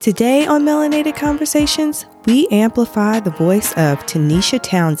Today on Melanated Conversations, we amplify the voice of Tanisha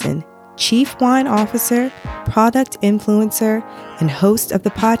Townsend, Chief Wine Officer, Product Influencer, and host of the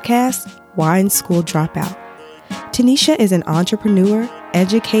podcast, Wine School Dropout. Tanisha is an entrepreneur,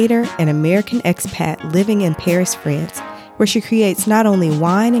 educator, and American expat living in Paris, France, where she creates not only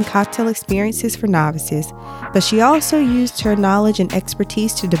wine and cocktail experiences for novices, but she also used her knowledge and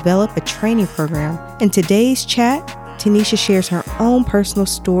expertise to develop a training program. In today's chat, Tanisha shares her own personal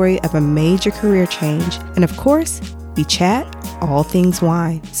story of a major career change. And of course, we chat all things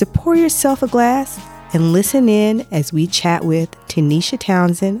wine. So pour yourself a glass and listen in as we chat with Tanisha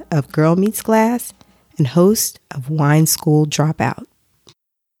Townsend of Girl Meets Glass and host of Wine School Dropout.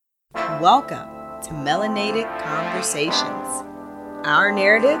 Welcome to Melanated Conversations, our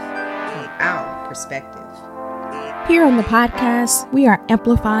narrative from our perspective. Here on the podcast, we are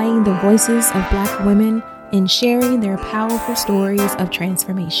amplifying the voices of Black women and sharing their powerful stories of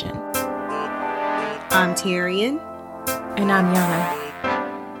transformation. I'm Tyrion. And I'm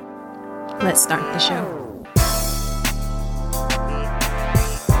Yana. Let's start the show.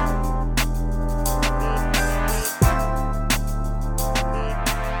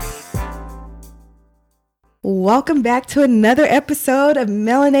 Welcome back to another episode of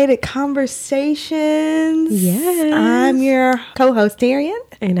Melanated Conversations. Yes. I'm your co-host, Tyrion.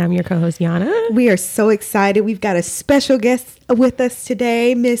 And I'm your co-host, Yana. We are so excited. We've got a special guest with us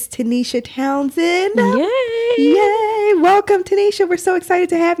today, Miss Tanisha Townsend. Yay! Yay! Welcome, Tanisha. We're so excited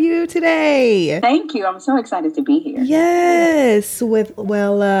to have you today. Thank you. I'm so excited to be here. Yes. Were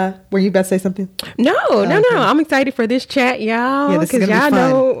you about to say something? No. I'm excited for this chat, y'all. Yeah, this is gonna be y'all fun.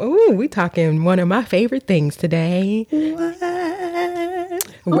 know, we talking one of my favorite things today.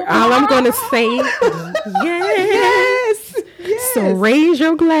 What? All I'm going to say, yes. So raise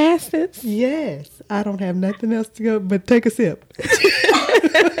your glasses. Yes. I don't have nothing else to go but take a sip.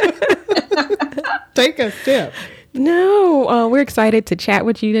 Take a sip. No, we're excited to chat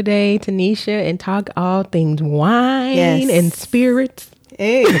with you today, Tanisha, and talk all things wine and spirits.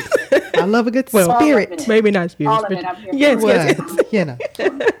 Hey, I love a good spirit. Maybe not spirits. All of it, I'm here. Yes. You know.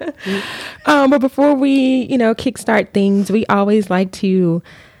 But before we, kickstart things, we always like to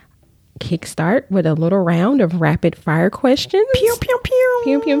kickstart with a little round of rapid fire questions. Pew, pew, pew.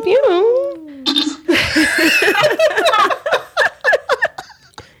 Pew, pew, pew.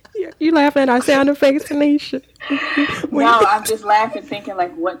 You laughing at our sound effects, Tanisha? No, I'm just laughing, thinking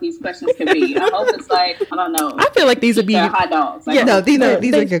like what these questions could be. I hope it's like, I don't know. I feel like these would be hot dogs. Like, Yeah, no, these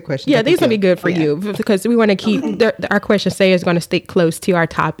are good questions. Yeah, these will be good for you because we want to keep our question say is going to stick close to our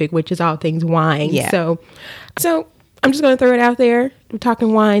topic, which is all things wine. Yeah. So I'm just going to throw it out there. We're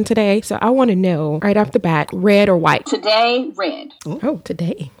talking wine today, so I want to know right off the bat, red or white? Today, red. Oh,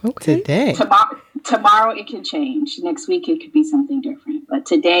 today. Okay. Today. Tomorrow it can change. Next week it could be something different. But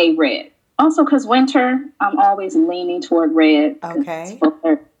today, red. Also, because winter, I'm always leaning toward red. Okay.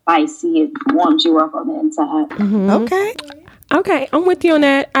 It's spicy. It warms you up on the inside. Mm-hmm. Okay, I'm with you on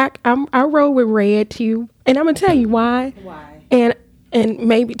that. I roll with red too, and I'm gonna tell you why. Why? And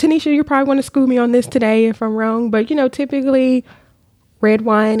maybe Tanisha, you're probably going to school me on this today if I'm wrong, but typically red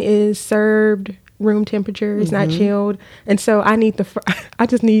wine is served room temperature. It's not chilled, and so I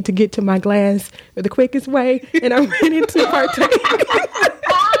just need to get to my glass the quickest way, and I'm ready to partake.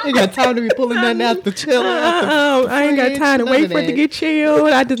 You got time to be pulling nothing out the chiller. I ain't got time to wait for it to get chilled.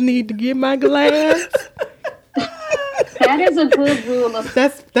 I just need to get my glass. That is a good rule of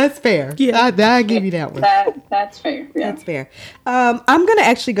That's fair. Yeah. I give you that one. That's fair. Yeah. That's fair. I'm gonna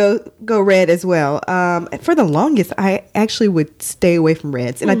actually go red as well. For the longest, I actually would stay away from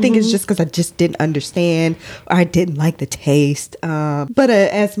reds, and I think it's just because I just didn't understand or I didn't like the taste. But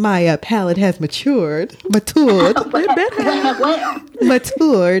as my palate has matured,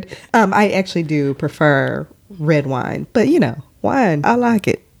 I actually do prefer red wine. But wine, I like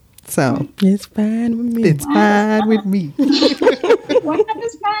it. So It's fine with me. it's fine with me. Wine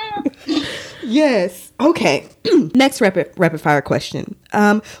is fine. Yes. Okay. Next rapid fire question.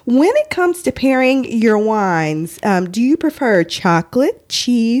 When it comes to pairing your wines, do you prefer chocolate,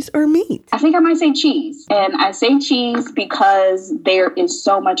 cheese, or meat? I think I might say cheese. And I say cheese because there is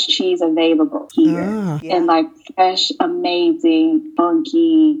so much cheese available here. Yeah. And like fresh, amazing,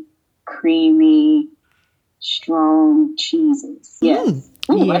 funky, creamy, strong cheeses. Yes.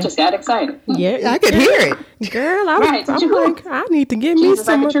 Ooh, Yeah. I just got excited. Yeah, I could hear it. Girl, I'm Right, like, I need to get me Cheese is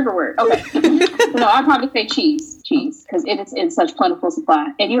like some. a trigger word. Okay. No, I'd probably say cheese. cheese because it is in such plentiful supply,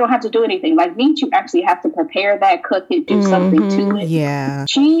 and you don't have to do anything. Like meat, you actually have to prepare that, cook it, do something to it. Yeah.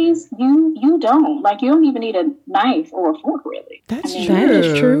 Cheese, you don't. Like, you don't even need a knife or a fork, really. That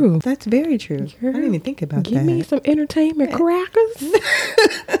is true. That's very true. I didn't even think about that. Give me some entertainment crackers,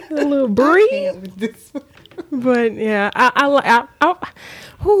 a little brie. But yeah,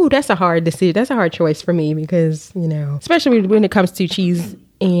 ooh, that's a hard decision. That's a hard choice for me because, you know, especially when it comes to cheese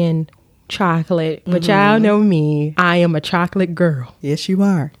and chocolate. But y'all know me. I am a chocolate girl. Yes, you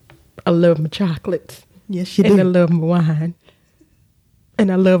are. I love my chocolates. Yes, you and do. I love my wine.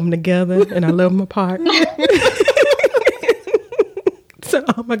 And I love them together. And I love them apart. So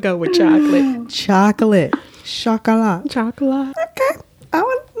I'm going to go with chocolate. Chocolate. Chocolat. Chocolate. Okay.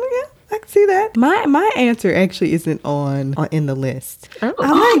 I can see that. My answer actually isn't on in the list.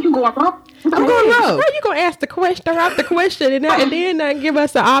 Oh. You going wrong? I'm going How rogue. you going to ask the question, throw out the question, and then give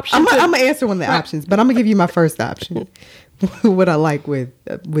us the option? I'm going to answer one of the options, but I'm going to give you my first option. What I like with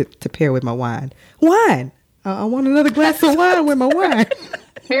to pair with my wine. Wine. I want another glass of wine with my wine.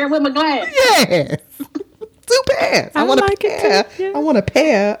 Pair with my glass. Yes. 2 pairs. I want like a pair. it too, yeah. I want a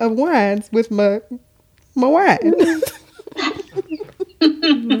pair of wines with my wine.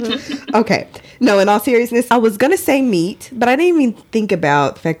 Okay. No, in all seriousness, I was going to say meat, but I didn't even think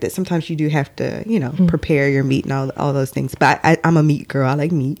about the fact that sometimes you do have to, you know, prepare your meat and all those things. But I'm a meat girl. I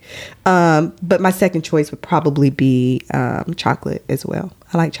like meat. But my second choice would probably be chocolate as well.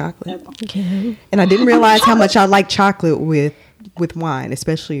 I like chocolate. Okay. And I didn't realize how much I like chocolate with wine,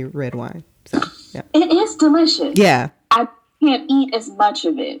 especially red wine. So, yeah. It is delicious. Yeah. I can't eat as much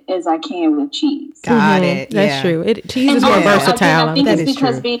of it as I can with cheese. Got it. That's Yeah. true. Cheese is And more also, versatile. I think That it's is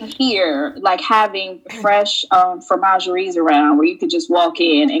because true. being here, like having fresh fromageries around where you could just walk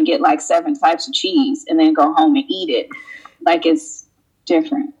in and get like 7 types of cheese and then go home and eat it. Like, it's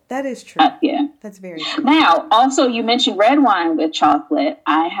different. That is true. Yeah. That's very true. Now, also, you mentioned red wine with chocolate.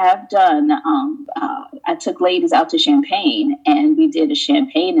 I have done, I took ladies out to Champagne and we did a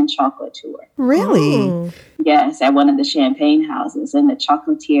champagne and chocolate tour. Really? Yes, at one of the champagne houses. And the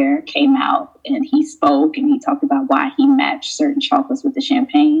chocolatier came out and he spoke and he talked about why he matched certain chocolates with the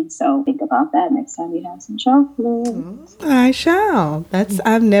champagne. So think about that next time you have some chocolate. I shall.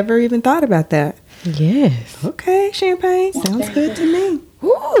 I've never even thought about that. Yes. Okay, champagne. Sounds good to me.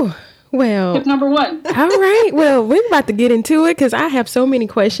 Ooh. Well, Tip number 1. all right. Well, we're about to get into it because I have so many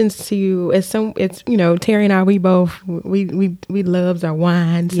questions to you. It's you know, Terry and I, we both we loves our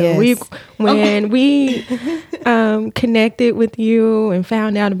wine. So Yes. when we connected with you and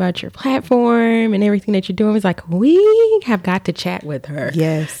found out about your platform and everything that you're doing, it was like we have got to chat with her.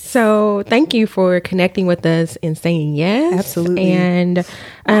 Yes. So thank you for connecting with us and saying yes. Absolutely. And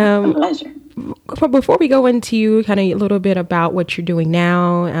Pleasure. before we go into kind of a little bit about what you're doing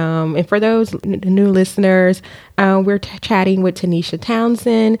now, and for those new listeners, we're chatting with Tanisha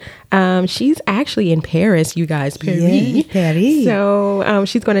Townsend. She's actually in Paris, you guys, Paris. Yeah, Paris. So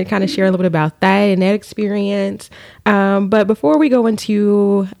she's going to kind of share a little bit about that and that experience. But before we go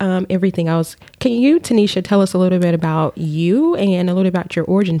into everything else, can you, Tanisha, tell us a little bit about you and a little bit about your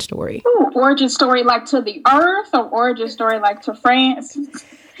origin story? Ooh, origin story like to the earth or origin story like to France?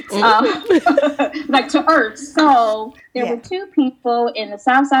 Like to Earth. So there were 2 people in the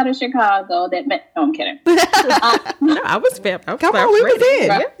south side of Chicago that met. No, I'm kidding. No, I was fair. Come on, we was in.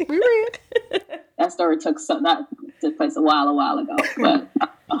 Right. Yeah, we were in. That story took place a while ago. But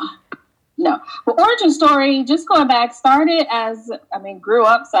no. But origin story, just going back, started grew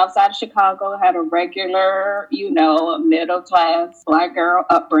up south side of Chicago, had a regular, middle class Black girl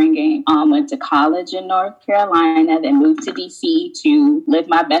upbringing. Went to college in North Carolina, then moved to DC to live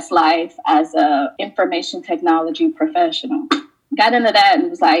my best life as a information technology professional. Got into that and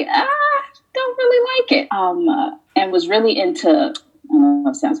was like, don't really like it. And was really into, I don't know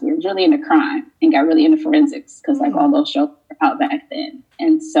if it sounds weird, really into crime and got really into forensics because like all those shows were out back then.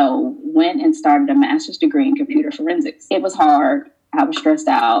 And so went and started a master's degree in computer forensics. It was hard. I was stressed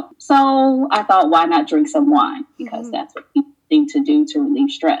out. So I thought, why not drink some wine? Because that's what people think to do to relieve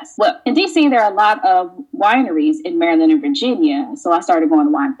stress. Well, in DC, there are a lot of wineries in Maryland and Virginia. So I started going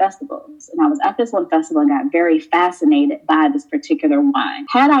to wine festivals. And I was at this one festival and got very fascinated by this particular wine.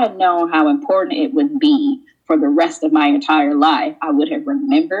 Had I known how important it would be for the rest of my entire life, I would have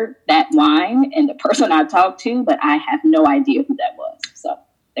remembered that wine and the person I talked to, but I have no idea who that was. So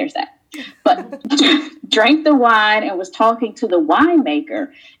there's that. But drank the wine and was talking to the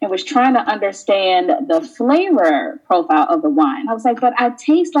winemaker and was trying to understand the flavor profile of the wine. I was like, but I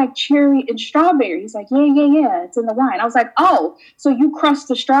taste like cherry and strawberry. He's like, yeah, it's in the wine. I was like, oh, so you crush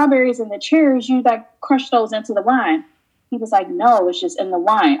the strawberries and the cherries, you like crush those into the wine. He was like, no, it's just in the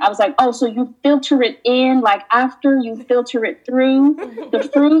wine. I was like, oh, so you filter it in, like after you filter it through the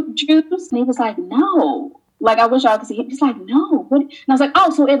fruit juice? And he was like, no. Like, I wish y'all could see. He's like, no. What? And I was like, oh,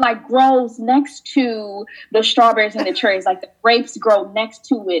 so it like grows next to the strawberries and the cherries. Like the grapes grow next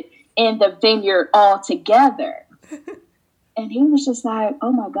to it in the vineyard all together. And he was just like,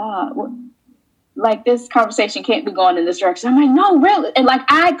 oh my God. Like, this conversation can't be going in this direction. I'm like, no, really? And like,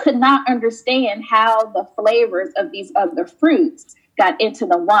 I could not understand how the flavors of these other fruits got into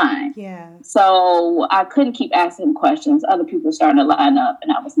the wine. Yeah. So I couldn't keep asking him questions. Other people were starting to line up,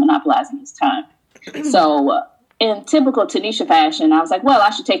 and I was monopolizing his time. So in typical Tanisha fashion, I was like, well, I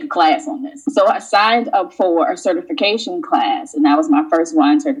should take a class on this. So I signed up for a certification class, and that was my first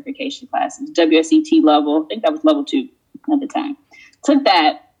wine certification class. It was WSET level. I think that was level 2 at the time. Took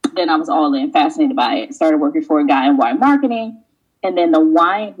that. Then I was all in, fascinated by it. Started working for a guy in wine marketing. And then the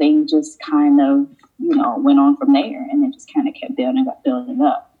wine thing just kind of, went on from there. And it just kind of kept building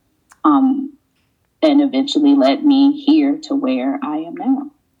up. And eventually led me here to where I am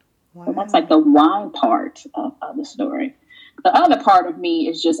now. Wow. So that's like the wine part of the story. The other part of me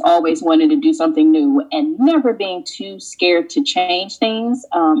is just always wanting to do something new and never being too scared to change things.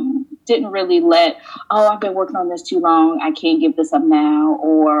 Didn't really I've been working on this too long, I can't give this up now,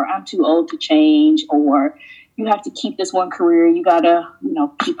 or I'm too old to change, or you have to keep this one career, you gotta,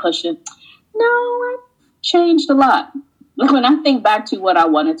 keep pushing. No, I changed a lot. Like, when I think back to what I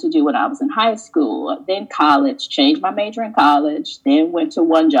wanted to do when I was in high school, then college, changed my major in college, then went to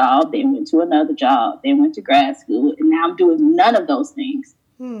one job, then went to another job, then went to grad school, and now I'm doing none of those things.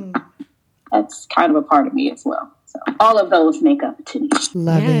 That's kind of a part of me as well. So all of those make up Tanisha.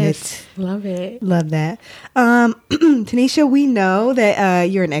 Love it. Love it. Love that. Tanisha, we know that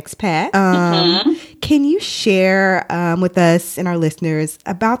you're an expat. Can you share with us and our listeners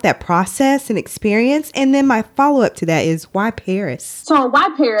about that process and experience? And then my follow-up to that is, why Paris? So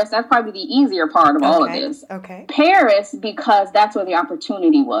why Paris? That's probably the easier part of all of this. Okay. Paris, because that's where the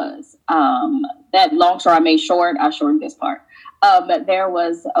opportunity was. That long story I made short, I shortened this part. There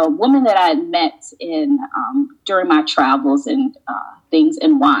was a woman that I had met during my travels and things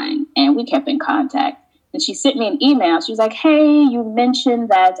in wine, and we kept in contact. And she sent me an email. She was like, hey, you mentioned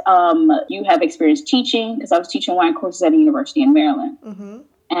that you have experience teaching, because I was teaching wine courses at a university in Maryland. Mm-hmm.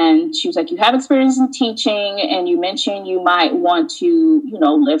 And she was like, you have experience in teaching, and you mentioned you might want to,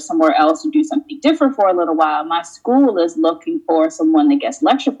 live somewhere else and do something different for a little while. My school is looking for someone to guest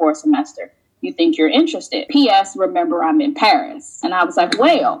lecture for a semester. You think you're interested? P.S. Remember, I'm in Paris. And I was like,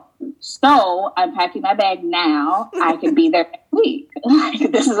 well, so I'm packing my bag now. I can be there next week.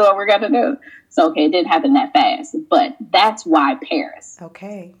 This is what we're going to do. So, okay, it didn't happen that fast, but that's why Paris.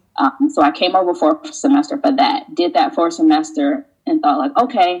 Okay. So I came over for a semester for that, did that for a semester, and thought like,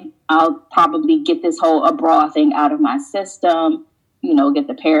 okay, I'll probably get this whole abroad thing out of my system, get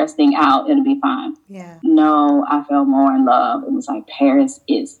the Paris thing out, it'll be fine. Yeah. No, I fell more in love. It was like, Paris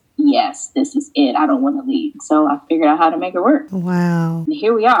is, yes, this is it. I don't want to leave. So I figured out how to make it work. Wow. And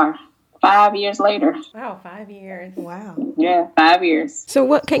here we are, 5 years later. Wow, 5 years. Wow. Yeah, 5 years. So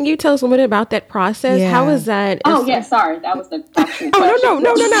what can you tell us a little bit about that process? Yeah. How is that? Oh, yeah, sorry. That was the actual question.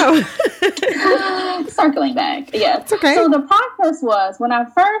 No. Circling back. Yeah. It's okay. So the process was, when I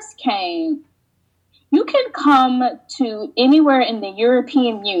first came, you can come to anywhere in the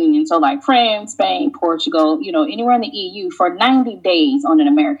European Union, so like France, Spain, Portugal, anywhere in the EU for 90 days on an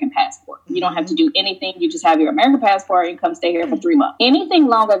American passport. You don't have to do anything. You just have your American passport and come stay here for 3 months. Anything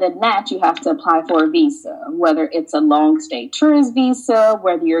longer than that, you have to apply for a visa, whether it's a long stay tourist visa,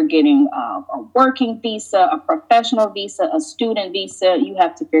 whether you're getting a working visa, a professional visa, a student visa. You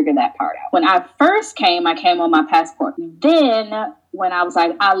have to figure that part out. When I first came, I came on my passport. Then when I was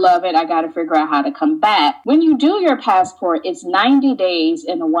like, I love it, I got to figure out how to come back. When you do your passport, it's 90 days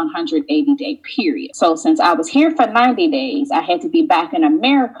in a 180-day period. So since I was here for 90 days, I had to be back in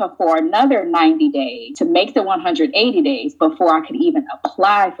America for another 90 days to make the 180 days before I could even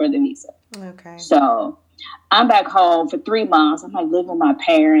apply for the visa. Okay. So I'm back home for 3 months. I'm like living with my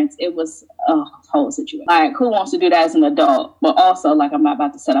parents. It was a whole situation. Like, who wants to do that as an adult? But also, like, I'm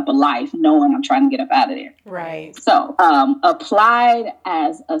about to set up a life knowing I'm trying to get up out of there. Right. So applied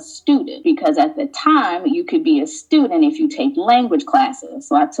as a student, because at the time you could be a student if you take language classes.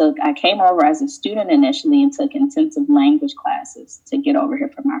 So I came over as a student initially and took intensive language classes to get over here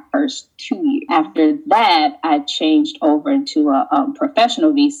for my first 2 years. After that, I changed over to a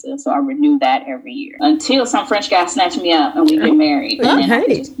professional visa. So I renewed that every year until some French guy snatched me up and we get married. And then I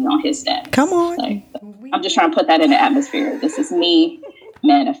could just be on his status. Come on. So I'm just trying to put that in the atmosphere. This is me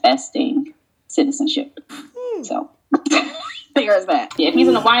manifesting citizenship. So There's that. Yeah, if he's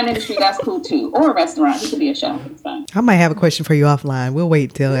in the wine industry, that's cool too. Or a restaurant. He could be a chef. It's fine. I might have a question for you offline. We'll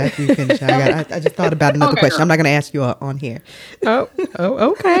wait till after you finish. I just thought about another question. Girl. I'm not going to ask you on here. Oh,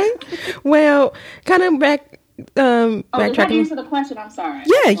 okay. Well, kind of Did I backtracking. answer the question? I'm sorry.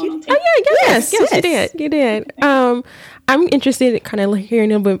 Yeah, Yes, you did. I'm interested in kind of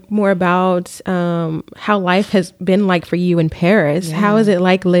hearing a little bit more about how life has been like for you in Paris. Yeah. How is it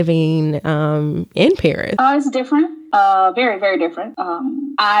like living in Paris? It's different. Very, very different.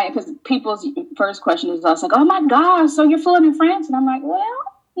 Because people's first question is also like, oh my gosh, so you're fluent in France? And I'm like, well,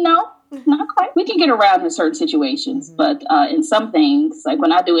 no, not quite. We can get around in certain situations, but in some things, like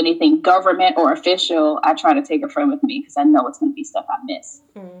when I do anything government or official, I try to take a friend with me because I know it's going to be stuff I miss.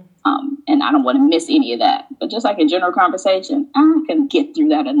 And I don't want to miss any of that. But just like in general conversation, I can get through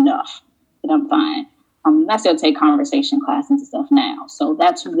that enough that I'm fine. I still take conversation classes and stuff now. So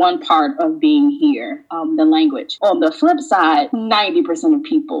that's one part of being here, the language. On the flip side, 90% of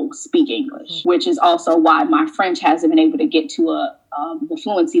people speak English, which is also why my French hasn't been able to get to the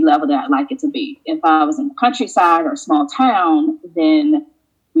fluency level that I'd like it to be. If I was in the countryside or a small town, then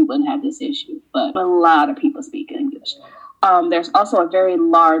we wouldn't have this issue. But a lot of people speak English. There's also a very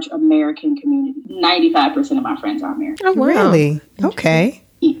large American community. 95% of my friends are American. Oh, wow. Really? Okay.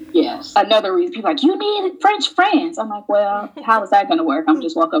 Yes. Another reason people are like, you need French friends. I'm like, well, how is that going to work? I'm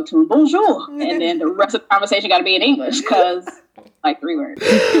just walk up to them, bonjour. And then the rest of the conversation got to be in English because like 3 words.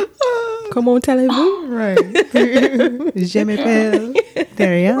 Comment allez-vous? Right. Je m'appelle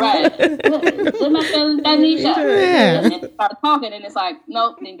Daria. Right. Je m'appelle Tanisha. Yeah. And then start talking and it's like,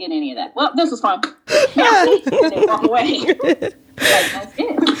 nope, didn't get any of that. Well, this was fun. And then walk away. Like, that's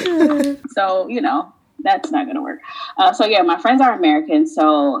it. So, that's not going to work. So yeah, my friends are American,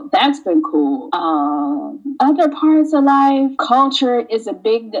 so that's been cool. Other parts of life, culture is a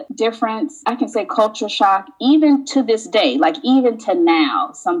big difference. I can say culture shock, even to this day, like even to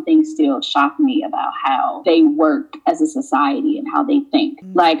now, some things still shock me about how they work as a society and how they think.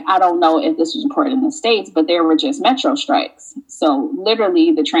 Like, I don't know if this was reported in the States, but there were just metro strikes. So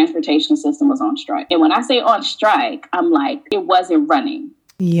literally the transportation system was on strike. And when I say on strike, I'm like, it wasn't running.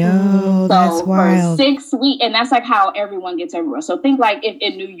 Yo, that's So wild. for 6 weeks, and that's like how everyone gets everywhere. So think like if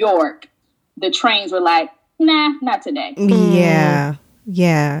in New York, the trains were like, nah, not today. Yeah.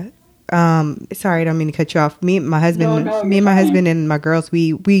 Sorry, I don't mean to cut you off. Me and my husband, and my girls,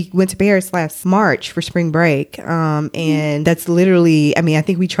 we went to Paris last March for spring break. And that's literally, I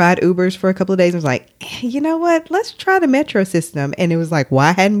think we tried Ubers for a couple of days and was like, you know what? Let's try the metro system. And it was like,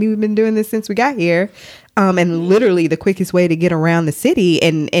 why hadn't we been doing this since we got here? And literally the quickest way to get around the city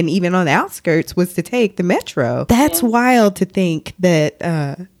and even on the outskirts was to take the metro. That's wild to think that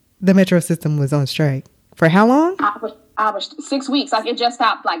the metro system was on strike. For how long? I was 6 weeks. Like it just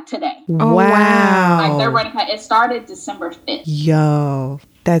stopped like today. Oh, wow. Like they're running. It started December 5th. Yo,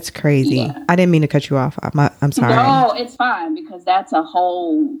 that's crazy. Yeah. I didn't mean to cut you off. I'm sorry. No, it's fine because that's a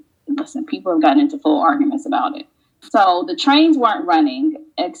whole. Listen, people have gotten into full arguments about it. So the trains weren't running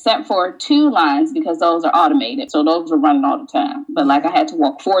except for 2 lines because those are automated. So those were running all the time. But like I had to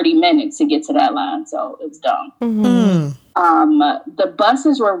walk 40 minutes to get to that line. So it was dumb. The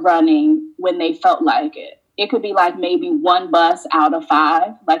buses were running when they felt like it. It could be like maybe 1 bus out of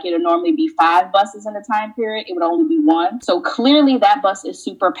 5. Like it would normally be 5 buses in a time period. It would only be 1. So clearly that bus is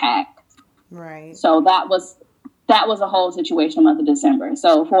super packed. Right. So that was a whole situation in the month of December.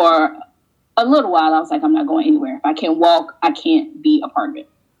 So for a little while, I was like, I'm not going anywhere. If I can't walk, I can't be a part of it.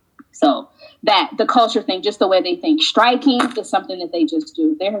 So the culture thing, just the way they think. Striking is something that they just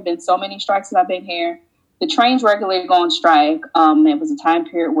do. There have been so many strikes since I've been here. The trains regularly go on strike. There was a time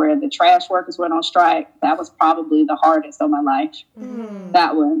period where the trash workers went on strike. That was probably the hardest of my life.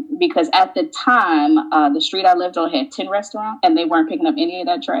 That one. Because at the time, the street I lived on had 10 restaurants, and they weren't picking up any of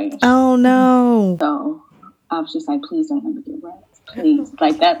that trash. Oh, no. So I was just like, please don't let me get rats. Please.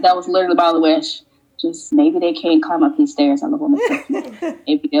 Like that was literally my wish. Just maybe they can't climb up these stairs. I live on the 5th floor.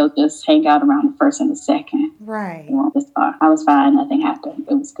 Maybe they'll just hang out around the 1st and the 2nd. Right. I was fine. Nothing happened.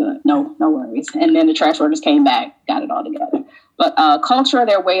 It was good. No worries. And then the trash workers came back, got it all together. But culture,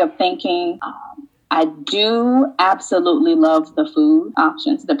 their way of thinking. I do absolutely love the food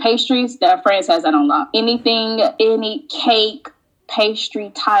options. The pastries that France has, I don't love. Anything, any cake,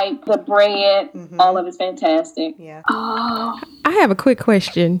 pastry type, the bread, all of it's fantastic. Yeah. I have a quick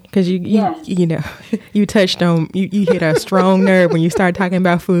question because you touched on you hit a strong nerve when you started talking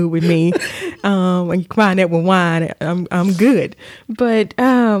about food with me. When you combine that with wine, I'm good. But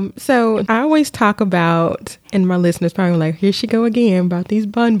so I always talk about and my listeners probably like, here she go again about these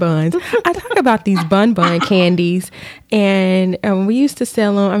buns. I talk about these bun candies, and we used to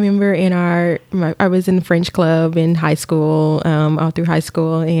sell them. I remember I was in the French club in high school, all through high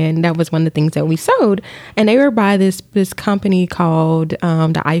school, and that was one of the things that we sold. And they were by this company called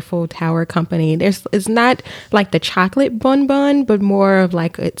the Eiffel Tower Company. It's not like the chocolate bun, but more of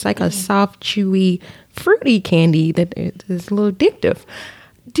like, it's like a soft, chewy, fruity candy that is a little addictive.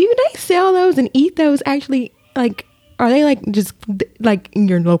 Do they sell those and eat those actually? Like, are they like just like in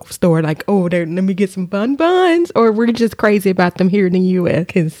your local store? Like, oh, let me get some buns, or we're just crazy about them here in the U.S.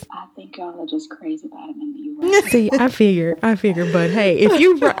 Cause I think y'all are just crazy about them in the U.S. See, I figure. But hey, if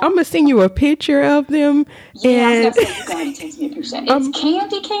I'm gonna send you a picture of them. Yeah, I was gonna say, you gotta text me a picture. It's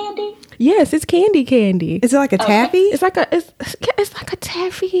candy. Yes, it's candy. Is it like a taffy? It's like a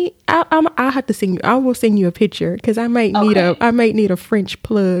taffy. I'll have to send you. I will send you a picture because I might need a French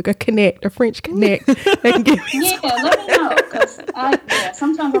plug, a French connect. That can give me let me know because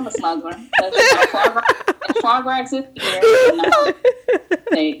sometimes I'm a smuggler. Foie gras is here.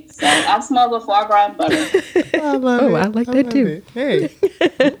 So I smuggle foie gras and butter. I like that too. Hey,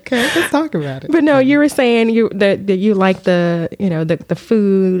 okay, let's talk about it. But no, you were saying that you like the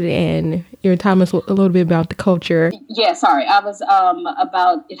food, and you were telling us a little bit about the culture. Yeah, sorry, I was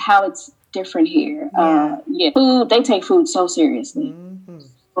about how it's different here. Food, they take food so seriously.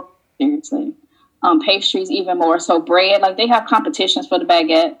 Seriously. Pastries even more. So bread, like they have competitions for the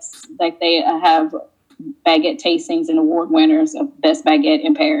baguettes. Like they have baguette tastings and award winners of best baguette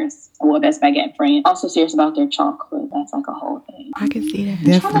in Paris or best baguette in France. Also serious about their chocolate. That's like a whole thing. I can see that.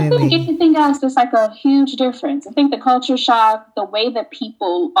 Definitely. I think anything else, there's like a huge difference. I think the culture shock, the way that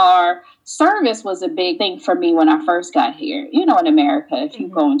people are, service was a big thing for me when I first got here. You know, in America, if you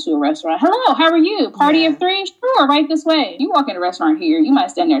go into a restaurant, hello, how are you? Party of three? Sure, right this way. You walk in a restaurant here, you might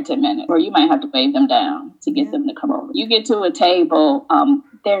stand there 10 minutes, or you might have to wave them down to get them to come over. You get to a table,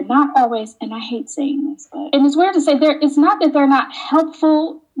 they're not always, and I hate saying this, but, and it's weird to say, it's not that they're not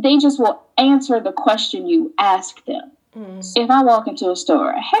helpful, they just will answer the question you ask them. If I walk into a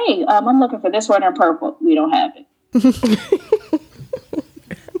store, hey, I'm looking for this one in purple, we don't have it.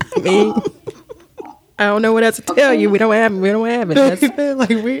 I don't know what else to tell you. We don't have it. That's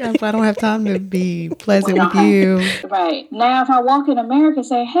like I don't have time to be pleasant with you. Right. Now, if I walk in America and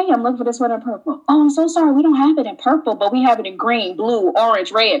say, hey, I'm looking for this one in purple. Oh, I'm so sorry. We don't have it in purple, but we have it in green, blue,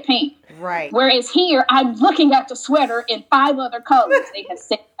 orange, red, pink. Right. Whereas here, I'm looking at the sweater in 5 other colors. They have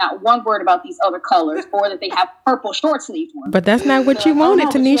said not one word about these other colors, or that they have purple short sleeved ones. But that's not what you wanted,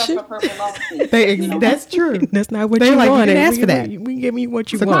 Tanisha. That's true. That's not what you wanted. You didn't ask for that. We give me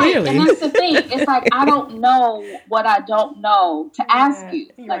what you so want. Clearly. And that's the thing. It's like I don't know what I don't know to ask you.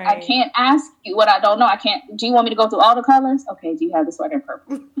 Like I can't ask you what I don't know. I can't. Do you want me to go through all the colors? Okay. Do you have the sweater in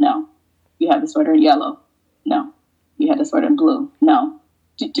purple? No. You have the sweater in yellow? No. You have the sweater in blue? No.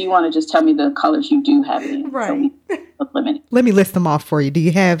 Do you want to just tell me the colors you do have in? Right. So let me list them off for you. Do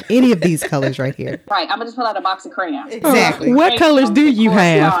you have any of these colors right here? Right. I'm going to just pull out a box of crayons. Exactly. What colors do you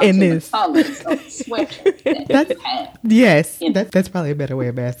have in this? Colors of sweater that you have. Yes. That's probably a better way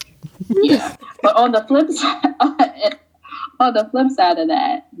of asking. Yeah. But on the flip side of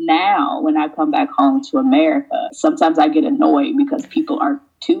that, now when I come back home to America, sometimes I get annoyed because people aren't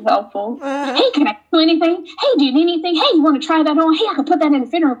too helpful. Hey, can I do anything? Hey, do you need anything? Hey, you want to try that on? Hey, I can put that in the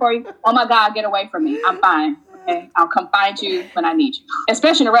fitting room for you. Oh my God, get away from me. I'm fine. Okay, I'll come find you when I need you.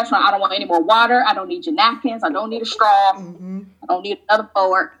 Especially in a restaurant, I don't want any more water. I don't need your napkins. I don't need a straw. I don't need another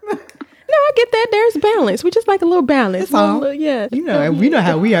fork. No, I get that. There's balance. We just like a little balance. That's all. Yeah. You know, we know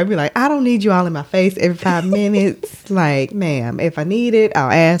how we are. We're like, I don't need you all in my face every 5 minutes. Like, ma'am, if I need it, I'll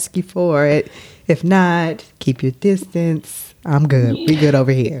ask you for it. If not, keep your distance. I'm good. We good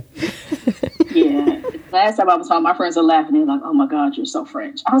over here. Yeah. Last time I was home, my friends are laughing. They're like, oh my God, you're so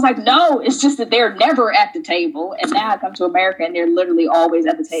French. I was like, no, it's just that they're never at the table. And now I come to America and they're literally always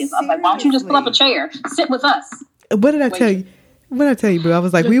at the table. I was like, why don't you just pull up a chair? Sit with us. What did I tell you? What did I tell you, boo? I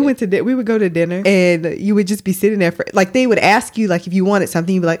was like, we would go to dinner and you would just be sitting there for, like, they would ask you, like, if you wanted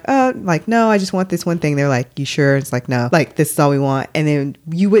something, you'd be like, no, I just want this one thing. They're like, you sure? It's like, no, like, this is all we want. And then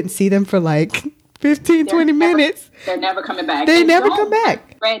you wouldn't see them for like 15, 20 minutes. They're never coming back. They never come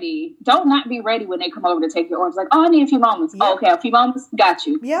back. Ready. Don't not be ready when they come over to take your orders. Like, oh, I need a few moments. Yep. Oh, okay, a few moments. Got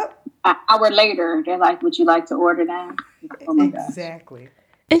you. Yep. An hour later, they're like, would you like to order now? Oh my God. Exactly.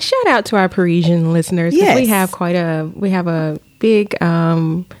 And shout out to our Parisian listeners. Yes. We have a big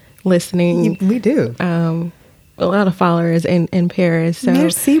listening. We do. a lot of followers in Paris. So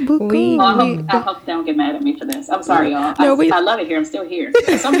Merci beaucoup. I hope they don't get mad at me for this. I'm sorry, y'all. No, I love it here. I'm still here.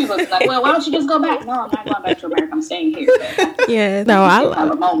 Some people are like, well, why don't you just go back? No, I'm not going back to America. I'm staying here. Yeah, no, I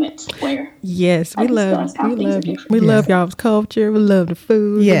have a moment where yes, we love you. We Yeah. love y'all's culture. We love the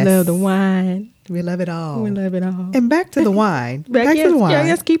food. Yes. We love the wine. We love it all. We love it all. And back to the wine. Yes, to the wine. yeah,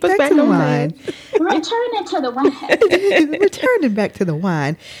 yes, keep us back to the on wine. returning to the wine. Returning back to the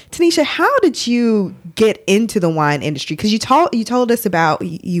wine. Tanisha, how did you get into the wine industry? Because you told us about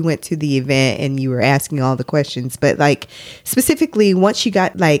you went to the event and you were asking all the questions, but like specifically once you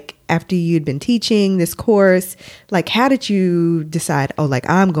got like after you'd been teaching this course, like how did you decide, oh, like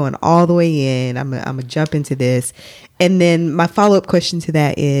I'm going all the way in, I'm gonna jump into this? And then my follow-up question to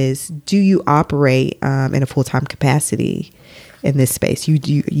that is, do you operate in a full-time capacity in this space?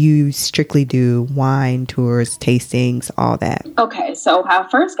 You strictly do wine tours, tastings, all that? Okay, so how I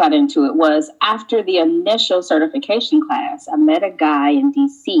first got into it was after the initial certification class. I met a guy in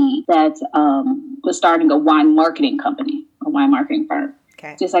DC that was starting a wine marketing company, a wine marketing firm.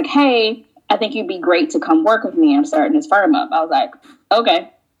 Okay. Just like, hey, I think you'd be great to come work with me. I'm starting this firm up. I was like,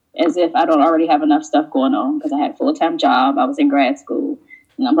 okay, as if I don't already have enough stuff going on because I had a full-time job. I was in grad school.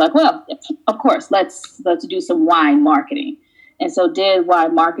 And I'm like, well, of course, let's do some wine marketing. And so did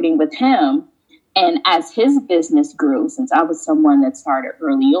wine marketing with him. And as his business grew, since I was someone that started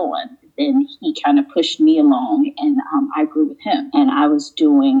early on, then he kind of pushed me along and I grew with him. And I was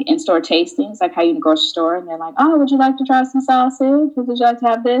doing in-store tastings, like how you in the grocery store. And they're like, oh, would you like to try some sausage? Would you like to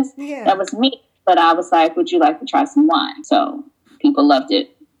have this? Yeah. That was me. But I was like, would you like to try some wine? So people loved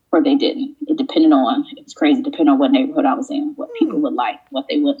it or they didn't. It depended on, it was crazy, depending on what neighborhood I was in, what people would like, what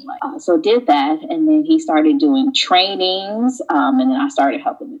they wouldn't like. So did that. And then he started doing trainings. And then I started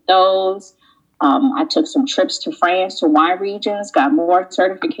helping with those. I took some trips to France, to wine regions, got more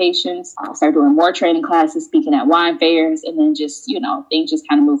certifications, started doing more training classes, speaking at wine fairs, and then just, things just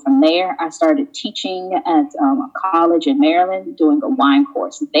kind of moved from there. I started teaching at a college in Maryland, doing a wine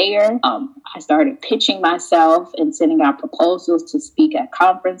course there. I started pitching myself and sending out proposals to speak at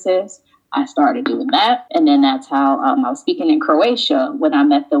conferences. I started doing that. And then that's how I was speaking in Croatia when I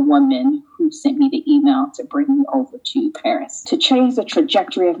met the woman who sent me the email to bring me over to Paris to change the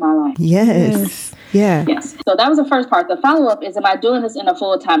trajectory of my life. Yes. Yeah. Yes. So that was the first part. The follow-up is, am I doing this in a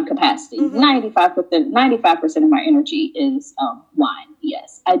full-time capacity? 95% of my energy is wine.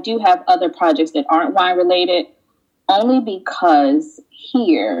 Yes. I do have other projects that aren't wine related, only because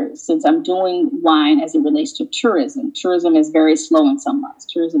here, since I'm doing wine as it relates to tourism is very slow in some months.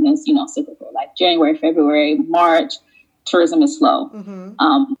 Tourism is, cyclical, like January, February, March. Tourism is slow,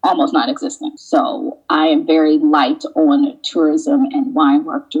 almost non-existent. So I am very light on tourism and wine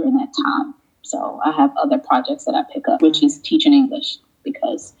work during that time. So I have other projects that I pick up, which is teaching English,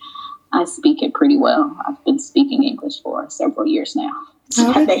 because I speak it pretty well. I've been speaking English for several years now. It's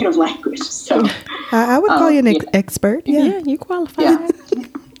my native language. So I would call you an expert. Yeah, you qualify. Yeah.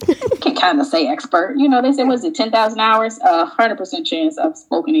 Can kind of say expert. They say, was it 10,000 hours? 100% chance I've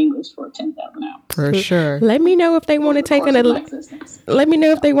spoken English for 10,000 hours. For sure. Let me know if they want to take an Let me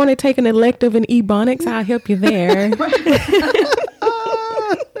know if they want to take an elective in Ebonics. I'll help you there.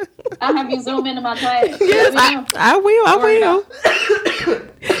 I'll have you zoom into my class. Yes, I will.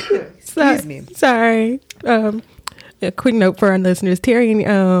 Excuse me. Sorry. A quick note for our listeners. Terry,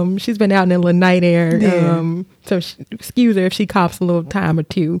 she's been out in a little night air. Yeah. So excuse her if she coughs a little time or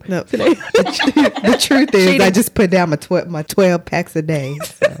two No. today. The truth is, I just put down my 12 packs a day.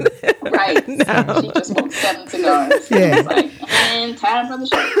 So. Right. No. She just smoked 7 cigars. Yeah. It's like, and time for the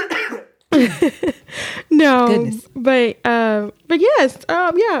show. No, Goodness. but yes,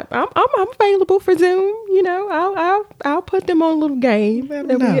 yeah, I'm available for Zoom. I'll put them on a little game,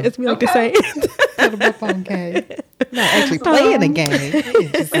 as we like to say. Put them up on game. Not actually playing a game.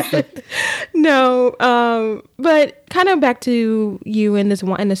 No, but kind of back to you in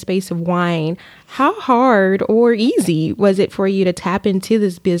the space of wine. How hard or easy was it for you to tap into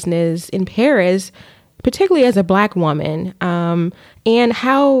this business in Paris, particularly as a Black woman? And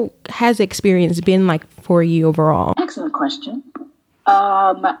how has the experience been like for you overall? Excellent question.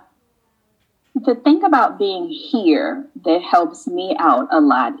 The thing about being here that helps me out a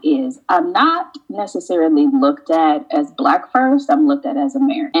lot is I'm not necessarily looked at as Black first. I'm looked at as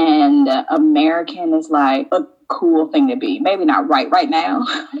American. And American is like a cool thing to be. Maybe not right now.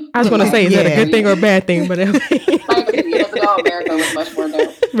 I was going to say, is that a good thing or a bad thing? But like a few years ago, America was much more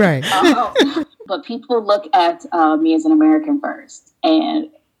dope. Right. But people look at me as an American first. And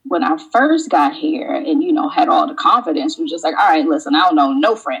when I first got here and, had all the confidence, was just like, all right, listen, I don't know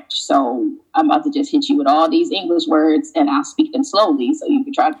no French. So I'm about to just hit you with all these English words and I'll speak them slowly so you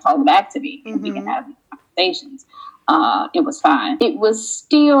can try to talk back to me and we can have conversations, it was fine. It was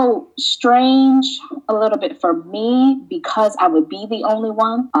still strange a little bit for me because I would be the only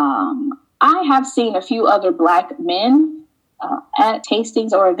one. I have seen a few other Black men at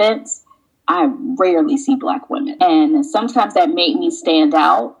tastings or events. I rarely see Black women. And sometimes that made me stand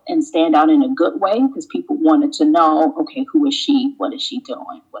out in a good way because people wanted to know, okay, who is she? What is she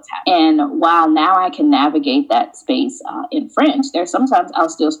doing? What's happening? And while now I can navigate that space in French, there's sometimes I'll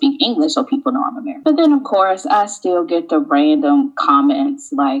still speak English so people know I'm American. But then, of course, I still get the random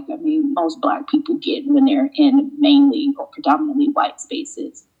comments like, most Black people get when they're in mainly or predominantly white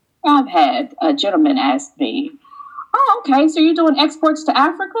spaces. I've had a gentleman ask me, oh, okay, so you're doing exports to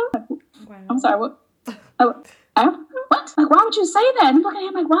Africa? Wow. I'm sorry, what? Africa? What? Like, why would you say that? And I'm looking at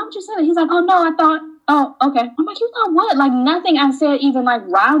him like, why would you say that? He's like, oh, no, I thought, oh, okay. I'm like, you thought what? Like, nothing I said even, like,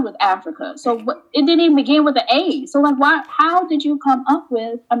 rhymed with Africa. So it didn't even begin with an A. So, like, how did you come up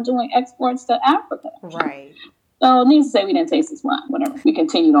with, I'm doing exports to Africa? Right. So, needless to say, we didn't taste this wine, whatever. We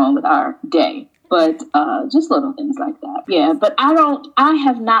continued on with our day. But just little things like that. Yeah, but I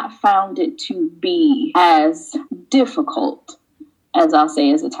have not found it to be as difficult as I'll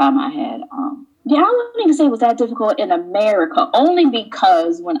say as the time I had. I wouldn't even say it was that difficult in America, only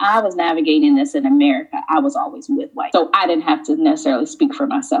because when I was navigating this in America, I was always with white. So I didn't have to necessarily speak for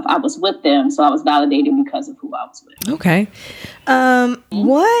myself. I was with them, so I was validated because of who I was with. Okay.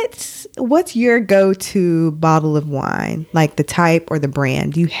 What's your go-to bottle of wine? Like the type or the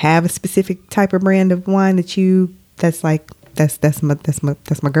brand? Do you have a specific type of brand of wine that's my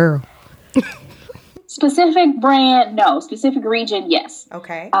girl? Specific brand, no. Specific region, yes.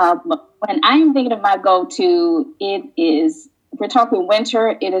 Okay. When I'm thinking of my go-to, it is, if we're talking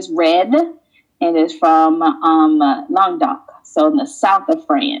winter, it is red. It is from Languedoc, so in the south of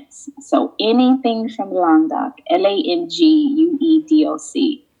France. So anything from Languedoc, Languedoc,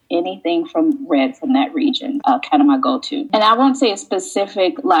 anything from red from that region, kind of my go-to. And I won't say a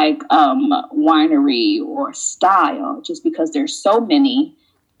specific like winery or style, just because there's so many.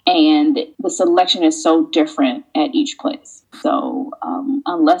 And the selection is so different at each place. So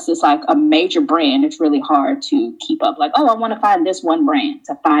unless it's like a major brand, it's really hard to keep up. Like, oh, I want to find this one brand,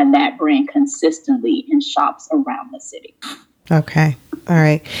 to find that brand consistently in shops around the city. Okay. All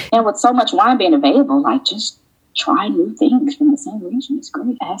right. And with so much wine being available, like just try new things from the same region. It's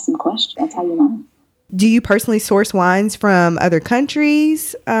great. Ask some questions. That's how you learn. Do you personally source wines from other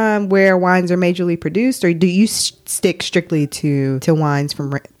countries where wines are majorly produced, or do you stick strictly to wines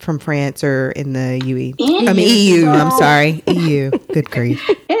from France or in the EU? EU. I'm sorry, EU. Good grief.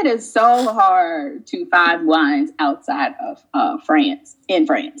 It is so hard to find wines outside of France, in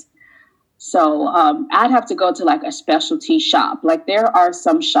France. So I'd have to go to like a specialty shop. Like there are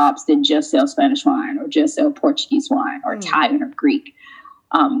some shops that just sell Spanish wine or just sell Portuguese wine or Italian or Greek.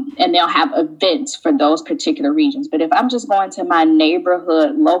 And they'll have events for those particular regions. But if I'm just going to my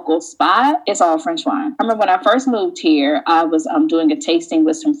neighborhood local spot, it's all French wine. I remember when I first moved here, I was doing a tasting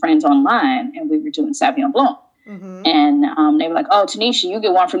with some friends online, and we were doing Sauvignon Blanc. Mm-hmm. And they were like, oh, Tanisha, you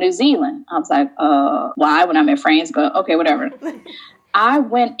get one from New Zealand. I was like, why? When I'm in France? But okay, whatever. I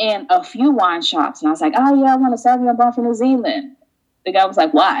went in a few wine shops, and I was like, oh, yeah, I want a Sauvignon Blanc from New Zealand. The guy was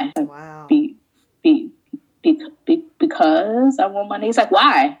like, why? Like, wow. Because I want money. He's like,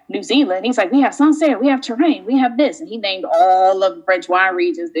 why? New Zealand? He's like, we have sunset, we have terrain, we have this. And he named all of the French wine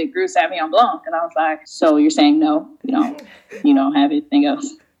regions that grew Sauvignon Blanc. And I was like, so you're saying no? You don't have anything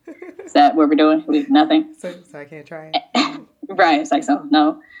else? Is that what we're doing? We have nothing? So I can't try it? Right. It's like, so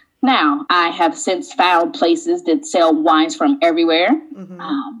no. Now, I have since found places that sell wines from everywhere.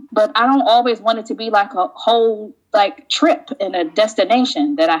 Mm-hmm. But I don't always want it to be like a whole trip and a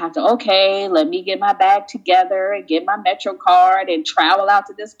destination that I have to, okay, let me get my bag together and get my Metro card and travel out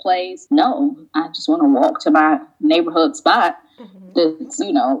to this place. No, I just want to walk to my neighborhood spot. Mm-hmm. That's,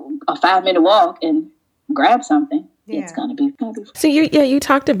 a 5-minute walk and grab something. Yeah. It's gonna be fun. So you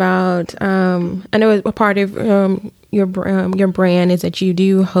talked about I know a part of your brand is that you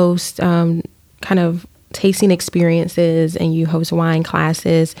do host kind of tasting experiences and you host wine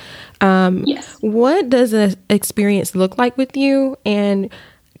classes. Yes. What does an experience look like with you? And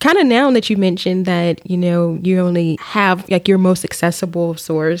kind of now that you mentioned that, you only have your most accessible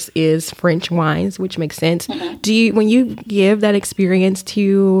source is French wines, which makes sense. Mm-hmm. When you give that experience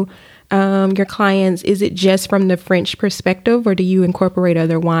to your clients, is it just from the French perspective, or do you incorporate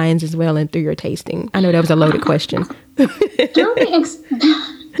other wines as well and through your tasting? I know that was a loaded question.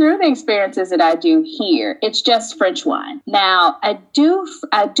 Through the experiences that I do here, it's just French wine. Now, I do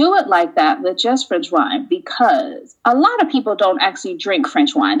it like that with just French wine because a lot of people don't actually drink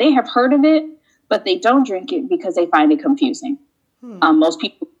French wine. They have heard of it, but they don't drink it because they find it confusing. Most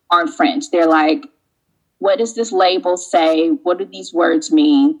people aren't French. They're like, what does this label say? What do these words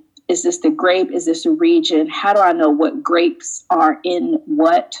mean? Is this the grape? Is this a region? How do I know what grapes are in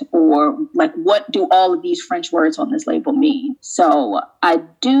what? Or like, what do all of these French words on this label mean? So I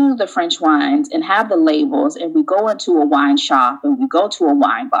do the French wines and have the labels, and we go into a wine shop and we go to a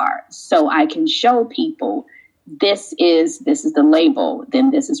wine bar. So I can show people this is the label,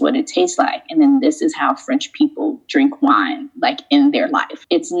 then this is what it tastes like. And then this is how French people drink wine, like in their life.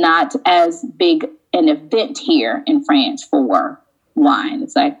 It's not as big an event here in France for wine.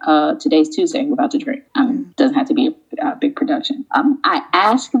 It's like, today's Tuesday, we're about to drink. Doesn't have to be a big production. I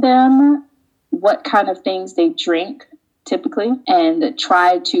ask them what kind of things they drink typically and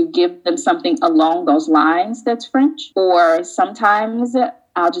try to give them something along those lines that's French. Or sometimes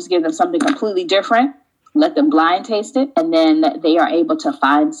I'll just give them something completely different, let them blind taste it, and then they are able to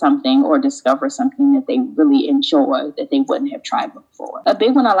find something or discover something that they really enjoy that they wouldn't have tried before. A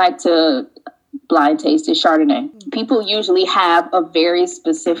big one I like to blind taste is Chardonnay. People usually have a very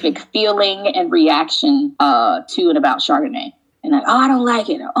specific feeling and reaction to and about Chardonnay. And like, oh, I don't like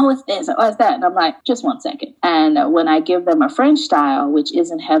it. Or, oh, it's this. Or, oh, it's that. And I'm like, just 1 second. And when I give them a French style, which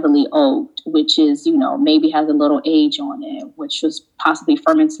isn't heavily oaked, which is, maybe has a little age on it, which was possibly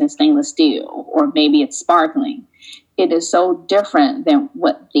fermented in stainless steel, or maybe it's sparkling, it is so different than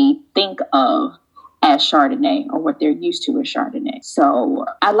what they think of as Chardonnay or what they're used to as Chardonnay. So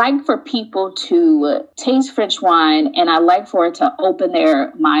I like for people to taste French wine, and I like for it to open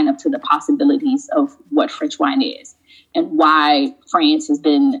their mind up to the possibilities of what French wine is and why France has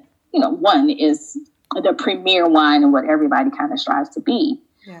been, one is the premier wine and what everybody kind of strives to be.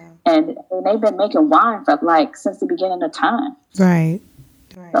 Yeah. And they've been making wine for since the beginning of time. Right.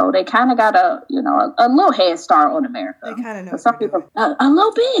 So they kind of got a little head start on America. They kind of know. Some people, a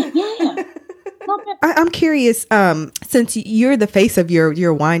little bit, yeah. I'm curious, since you're the face of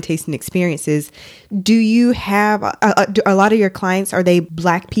your wine tasting experiences, do you have a lot of your clients, are they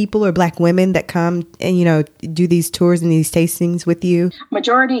Black people or Black women that come and, do these tours and these tastings with you?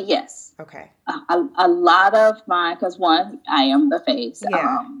 Majority, yes. Okay. A lot of mine, because one, I am the face.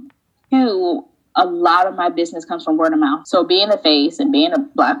 Yeah. Two, a lot of my business comes from word of mouth. So being the face and being a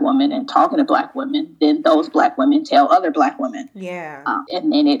Black woman and talking to Black women, then those Black women tell other Black women. Yeah.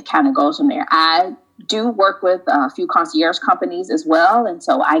 And then it kind of goes from there. I do work with a few concierge companies as well. And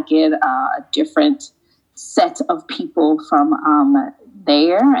so I get a different set of people from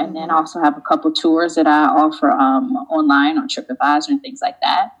there. And then also have a couple tours that I offer online on TripAdvisor and things like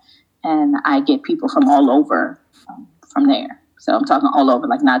that. And I get people from all over from there. So I'm talking all over,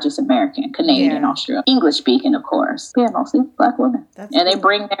 like not just American, Canadian, Australian, English speaking, of course. Yeah, mostly Black women. And cool. They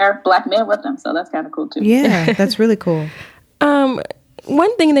bring their Black men with them. So that's kind of cool too. Yeah, that's really cool.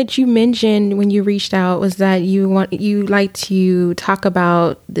 One thing that you mentioned when you reached out was that you like to talk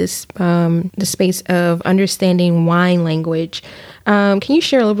about this the space of understanding wine language. Can you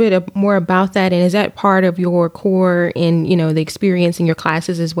share a little bit more about that? And is that part of your core in the experience in your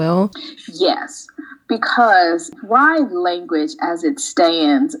classes as well? Yes, because wine language as it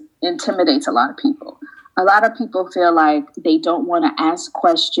stands intimidates a lot of people. A lot of people feel like they don't want to ask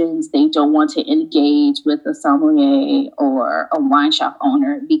questions. They don't want to engage with a sommelier or a wine shop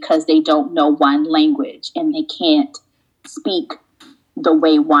owner because they don't know wine language and they can't speak the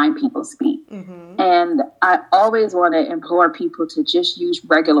way wine people speak. Mm-hmm. And I always want to implore people to just use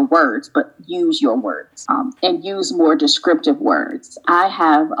regular words, but use your words and use more descriptive words. I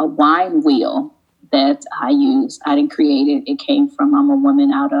have a wine wheel that I use. I didn't create it. It came from a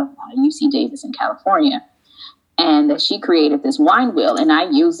woman out of UC Davis in California. And she created this wine wheel, and I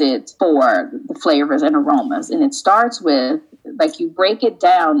use it for the flavors and aromas. And it starts with, you break it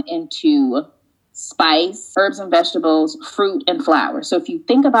down into spice, herbs and vegetables, fruit, and flour. So if you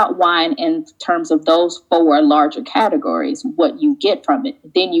think about wine in terms of those 4 larger categories, what you get from it,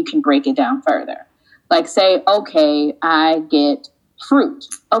 then you can break it down further. Like say, okay, I get fruit.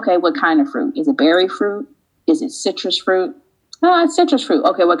 Okay, what kind of fruit? Is it berry fruit? Is it citrus fruit? Oh, it's citrus fruit.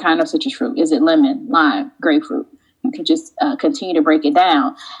 Okay, what kind of citrus fruit? Is it lemon, lime, grapefruit? You can just continue to break it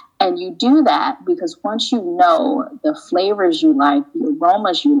down. And you do that because once you know the flavors you like, the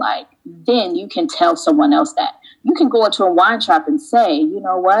aromas you like, then you can tell someone else that. You can go into a wine shop and say, you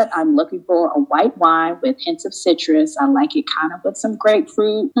know what, I'm looking for a white wine with hints of citrus. I like it kind of with some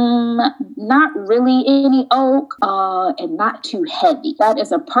grapefruit, not really any oak, and not too heavy. That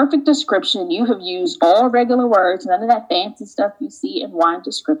is a perfect description. You have used all regular words, none of that fancy stuff you see in wine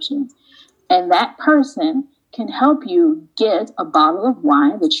descriptions. And that person can help you get a bottle of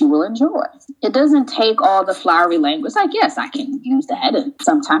wine that you will enjoy. It doesn't take all the flowery language. Like, yes, I can use that, and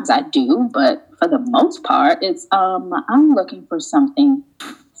sometimes I do, but for the most part, it's I'm looking for something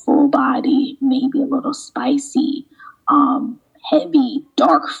full body, maybe a little spicy, heavy,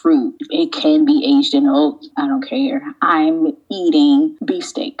 dark fruit. It can be aged in oak. I don't care. I'm eating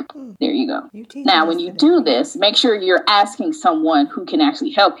beefsteak. There you go. Now, when you do this, make sure you're asking someone who can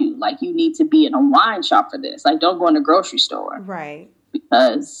actually help you. Like, you need to be in a wine shop for this. Like, don't go in a grocery store. Right.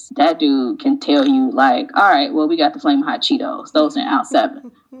 Because that dude can tell you, like, all right, well, we got the Flamin' Hot Cheetos. Those are out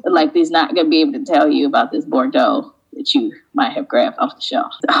 7. Like, he's not going to be able to tell you about this Bordeaux that you might have grabbed off the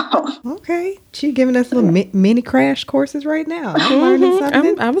shelf. Okay. She's giving us little mini crash courses right now. I'm learning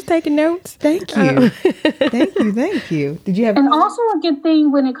something. I was taking notes. Thank you. Thank you. Did you have... And also a good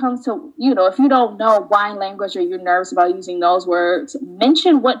thing when it comes to, if you don't know wine language or you're nervous about using those words,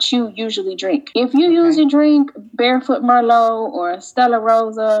 mention what you usually drink. If you usually drink Barefoot Merlot or Stella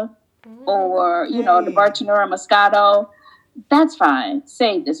Rosa or, the Bartonura Moscato, that's fine.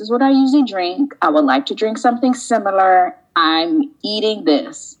 Say, this is what I usually drink. I would like to drink something similar. I'm eating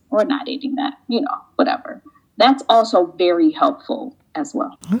this or not eating that, whatever. That's also very helpful as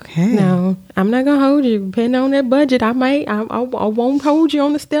well. Okay. No, I'm not gonna hold you. Depending on that budget, I won't hold you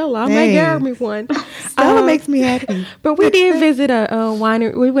on the Stella. I might grab me one. Stella makes me happy. But we did visit a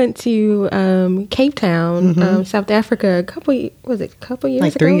winery. We went to Cape Town, South Africa. A couple years like ago?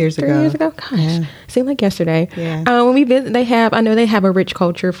 3 years ago. 3 years ago. Gosh, seemed like yesterday. Yeah. When we visit, I know they have a rich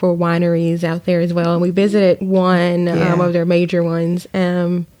culture for wineries out there as well. And we visited one of their major ones.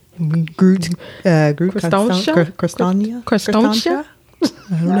 Groot Crestonsha. I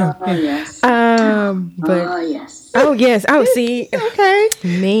don't know. Oh, yes. But yes. Oh, yes. Oh, see. Okay.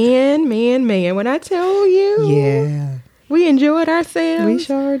 Man. When I tell you. Yeah. We enjoyed ourselves. We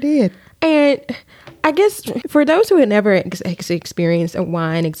sure did. And I guess for those who had never experienced a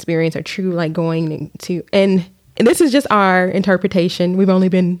wine experience or true like going to, and this is just our interpretation. We've only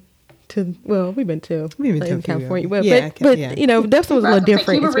been to California. Well, but Dustin was a little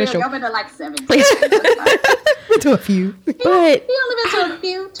different and special. I've been to like 7. To a few. But we only been to a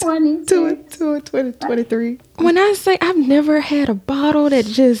few, 20. To 23. When I say I've never had a bottle that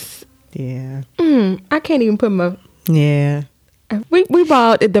just I can't even put my we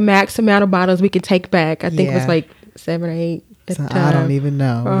bought the max amount of bottles we could take back. I think it was like 7 or 8 at the time. I don't even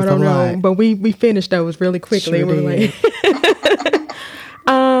know. I don't know. But we finished those really quickly. Sure did.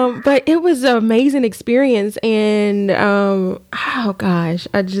 But it was an amazing experience, and they're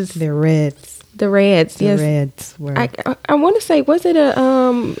reds. The reds, the yes. Reds were. I want to say, was it a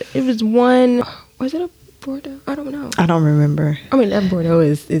Bordeaux? I don't know. I don't remember. I mean, that Bordeaux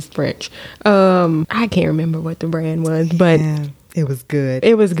is French. I can't remember what the brand was, but it was good.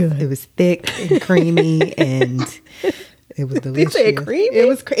 It was good. It was thick and creamy, and it was delicious. Did you say creamy? It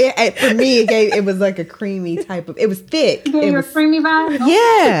was for me. It was like a creamy type of. It was thick. It was creamy vibe.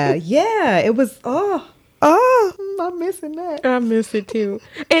 Yeah. It was. I'm missing that. I miss it too.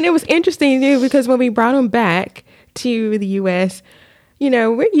 And it was interesting too because when we brought them back to the U.S.,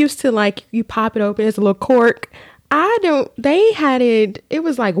 we're used to like you pop it open, it's a little cork. They had it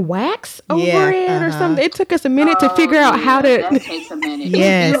was like wax over it or something. It took us a minute to figure out how to. That takes a minute.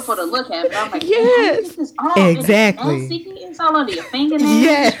 Yes. It's beautiful to look at, but I'm like, yes. This Exactly. It's all under your fingernails.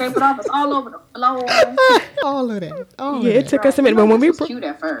 Yes. You scrape it off. It's all over the floor. All of that. It took us a minute. But when we was cute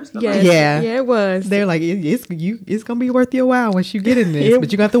at first. yeah, it was. They're like, it's gonna be worth your while once you get in this,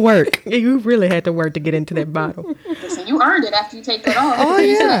 but you got to work. You really had to work to get into that bottle. Listen, you earned it after you take that off. Oh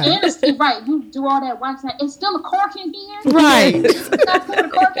yeah. And right, you do all that wax. It's still a cork in here. Right. Stop pulling the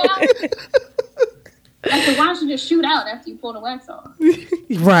cork out. Like the wine should just shoot out after you pull the wax off.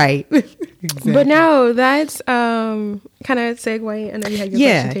 Right. Exactly. But no, that's kind of segue. I know you had your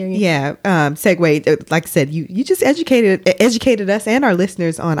question, Terry. Yeah. Segue. Like I said, you just educated us and our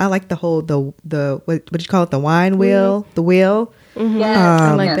listeners on. I like the whole the what do you call it? The wine wheel. The wheel. Mm-hmm. Yes,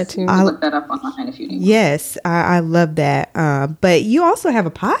 I like that too. I'll look that up online if you need. Yes, I love that. But you also have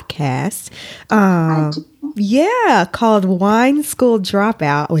a podcast. I do. Yeah, called Wine School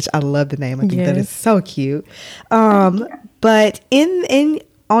Dropout, which I love the name. I think that is so cute. But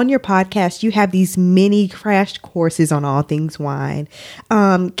on your podcast, you have these mini crash courses on all things wine.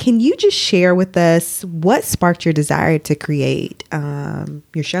 Can you just share with us what sparked your desire to create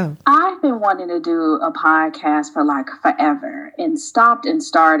your show? I've been wanting to do a podcast for like forever and stopped and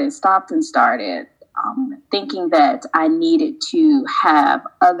started, thinking that I needed to have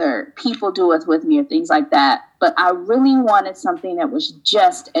other people do it with me or things like that. But I really wanted something that was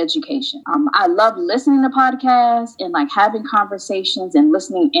just education. I love listening to podcasts and like having conversations and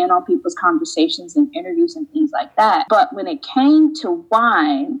listening in on people's conversations and interviews and things like that. But when it came to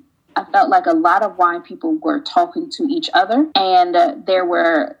wine, I felt like a lot of wine people were talking to each other, and there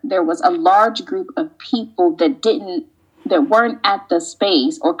was a large group of people that that weren't at the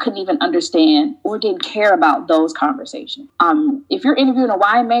space or couldn't even understand or didn't care about those conversations. If you're interviewing a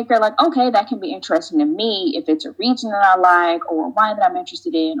winemaker, like, okay, that can be interesting to me if it's a region that I like or a wine that I'm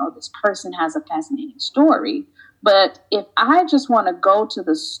interested in, or this person has a fascinating story. But if I just want to go to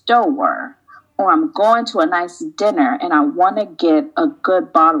the store, or I'm going to a nice dinner and I want to get a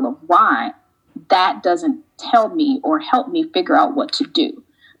good bottle of wine, that doesn't tell me or help me figure out what to do.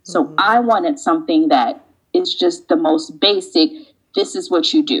 So I wanted something that is just the most basic. This is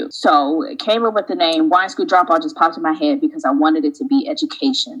what you do. So it came up with the name Wine School Dropout, just popped in my head because I wanted it to be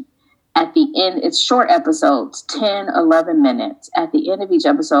education. At the end, it's short episodes, 10, 11 minutes. At the end of each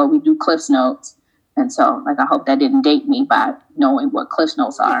episode, we do Cliff's Notes. And so, like, I hope that didn't date me by knowing what Cliff's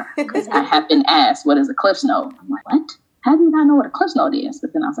Notes are, because I have been asked, what is a Cliff's Note? I'm like, what? How do you not know what a Cliff's Note is?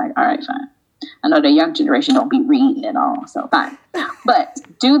 But then I was like, all right, fine. I know the young generation don't be reading at all, so fine. But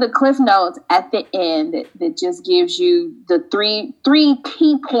do the Cliff Notes at the end that just gives you the three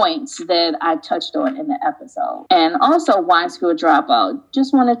key points that I touched on in the episode. And also Wine School Dropout.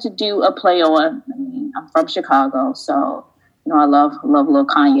 Just wanted to do a play on, I mean, I'm from Chicago, so I love little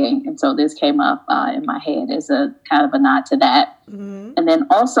Kanye. And so this came up in my head as a kind of a nod to that. Mm-hmm. And then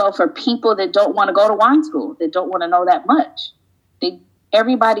also for people that don't want to go to wine school, that don't want to know that much.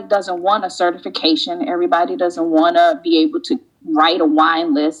 Everybody doesn't want a certification. Everybody doesn't want to be able to write a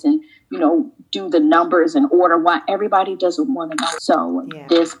wine list and, do the numbers and order wine. Everybody doesn't want to know. So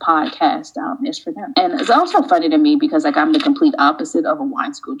This podcast is for them. And it's also funny to me because I'm the complete opposite of a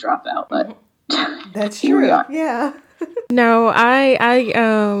wine school dropout. But that's true. Yeah. No,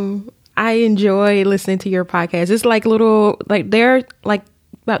 I enjoy listening to your podcast. It's like they're like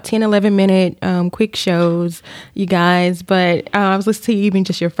about 10, 11 minute quick shows, you guys. But I was listening to even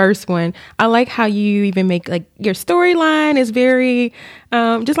just your first one. I like how you even make like your storyline is very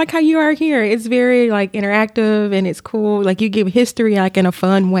just like how you are here. It's very like interactive and it's cool. Like you give history like in a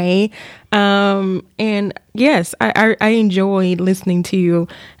fun way. And yes, I enjoyed listening to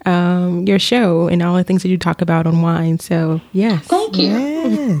your show and all the things that you talk about on wine. So yes. Thank you.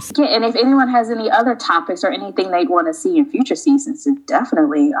 Yes. Yeah, and if anyone has any other topics or anything they'd want to see in future seasons, then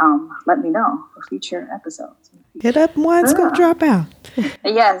definitely let me know for future episodes. Hit up Wine School Dropout.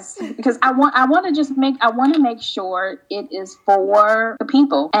 Yes, because I want to make sure it is for the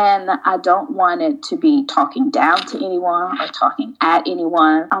people, and I don't want it to be talking down to anyone or talking at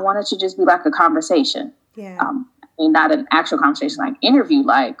anyone. I want it to just be like a conversation. Yeah. Not an actual conversation like interview,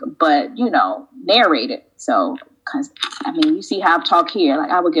 but narrated. So, because you see how I talk here. Like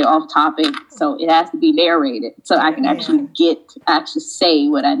I would get off topic, so it has to be narrated, so I can actually say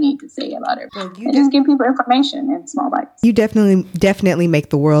what I need to say about it, and just give people information in small bites. You definitely make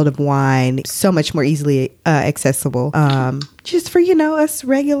the world of wine so much more easily accessible. Just for us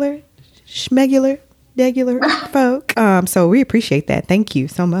regular folk. So we appreciate that. Thank you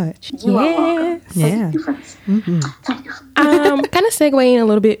so much. Yeah. Yeah. Mm-hmm. Kind of segueing a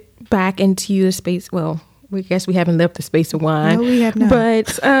little bit back into the space. Well, we guess we haven't left the space of wine. No, we have not.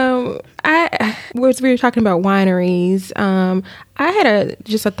 But we were talking about wineries. I had a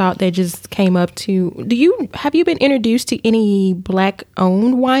thought that just came up to. Have you been introduced to any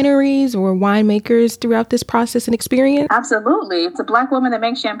Black-owned wineries or winemakers throughout this process and experience? Absolutely. It's a Black woman that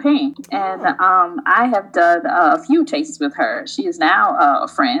makes champagne. And I have done a few tastes with her. She is now a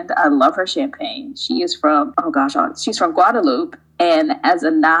friend. I love her champagne. She is from, she's from Guadeloupe. And as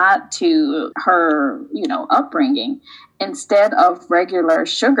a nod to her, upbringing, instead of regular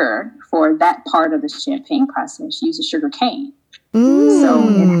sugar for that part of the champagne process, she uses sugar cane. So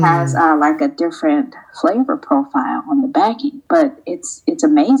it has like a different flavor profile on the backing, but it's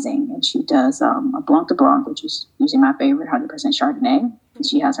amazing. And she does a Blanc de Blanc, which is usually my favorite, 100% Chardonnay. And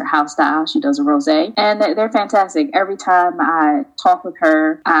she has her house style. She does a rosé, and they're fantastic. Every time I talk with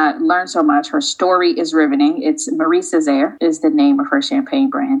her, I learn so much. Her story is riveting. It's Marie Césaire is the name of her champagne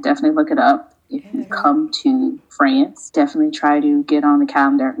brand. Definitely look it up. If you come to France, definitely try to get on the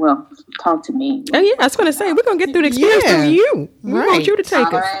calendar. Well, talk to me. Oh, yeah. I was going to say, we're going to get through the experience through you. We want you to take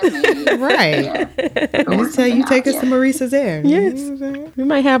us. Right. Just tell you take us to Marie Césaire. Yes. We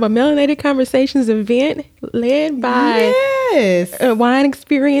might have a Melanated Conversations event led by a wine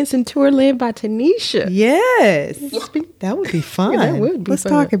experience and tour led by Tanisha. Yes. That would be fun. Yeah, that would be Let's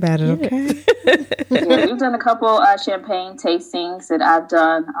fun. talk about it, okay? We've done a couple champagne tastings that I've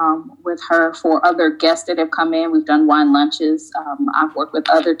done with her for other guests that have come in. We've done wine lunches. I've worked with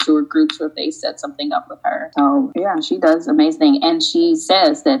other tour groups where they set something up with her. So yeah, she does amazing. And she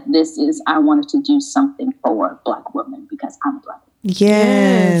says that I wanted to do something for Black women because I'm a Black woman.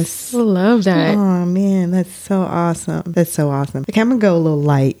 Yes. I love that. Oh man, that's so awesome. That's so awesome. Okay, I'm gonna go a little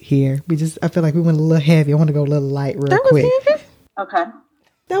light here. I feel like we went a little heavy. I want to go a little light real quick. Heavy? Okay.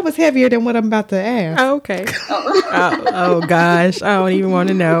 That was heavier than what I'm about to ask. Oh, okay. Oh gosh, I don't even want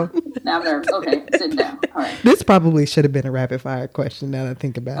to know. Now I'm nervous. Okay, sit down. All right. This probably should have been a rapid fire question. Now that I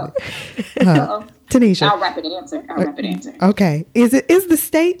think about it, Tanisha. I'll rapid answer. Okay, is the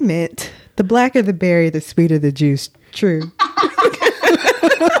statement "the blacker the berry, the sweeter the juice" true?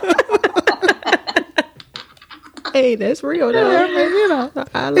 Hey, that's real though. I mean, you know,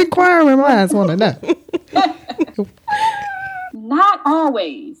 inquiring minds want to know. Not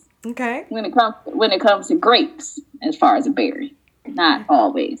always. Okay. When it comes to grapes, as far as a berry, not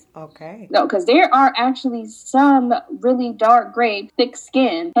always. Okay. No, because there are actually some really dark grapes, thick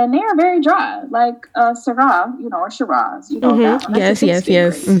skin, and they are very dry, like Syrah, or Shiraz. You know that one. Yes.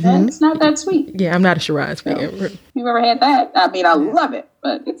 Mm-hmm. It's not that sweet. Yeah, I'm not a Shiraz fan. You've ever had that? I mean, I love it,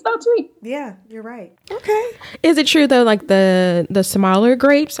 but it's not sweet. Yeah, you're right. Okay. Is it true though? Like the smaller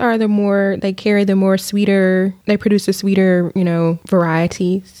grapes are they carry the more sweeter. They produce the sweeter,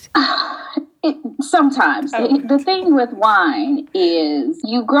 varieties. Sometimes. The thing with wine is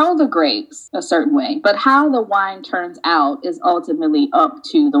you grow the grapes a certain way, but how the wine turns out is ultimately up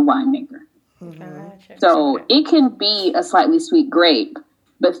to the winemaker. Gotcha. So it can be a slightly sweet grape,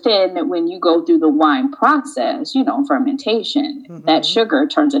 but then when you go through the wine process, fermentation, that sugar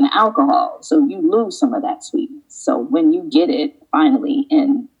turns into alcohol. So you lose some of that sweetness. So when you get it finally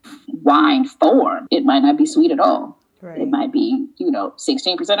in wine form, it might not be sweet at all. Right. It might be,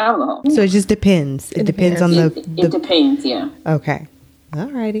 16% alcohol. So it just depends. It depends on It depends, yeah. Okay.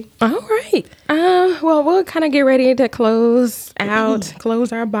 All righty. All right. Well, we'll kind of get ready to close our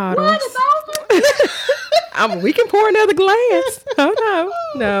bottles. What? It's over? We can pour another glass. Oh,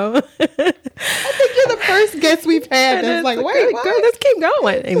 no. I think you're the first guest we've had that's like, wait, what? Let's keep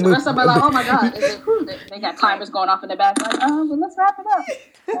going. The rest of them are like, oh my God. They got timers going off in the back. Like, well, let's wrap it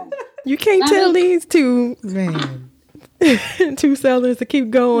up. You can't tell these two. Man. Two sellers to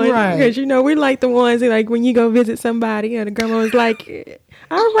keep going, right? Because we like the ones that, like, when you go visit somebody and the grandma was like,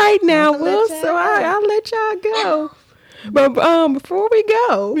 all right now, I'll let y'all go, but before we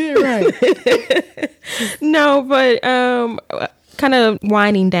go, yeah, right. No, but kind of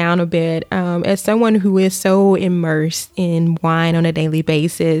winding down a bit, as someone who is so immersed in wine on a daily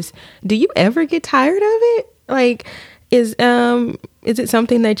basis, do you ever get tired of it? Like, is it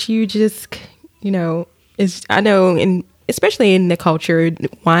something that you just I know especially in the culture,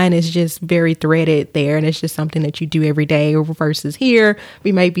 wine is just very threaded there, and it's just something that you do every day. Versus here,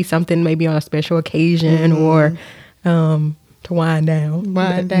 we might be something maybe on a special occasion or to wind down.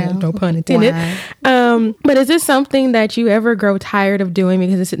 No pun intended. But is this something that you ever grow tired of doing?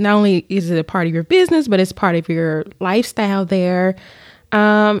 Because it's not only is it a part of your business, but it's part of your lifestyle there.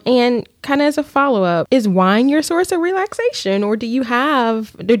 And kind of as a follow-up, is wine your source of relaxation, or do you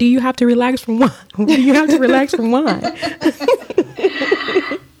have to relax from wine? Do you have to relax from wine?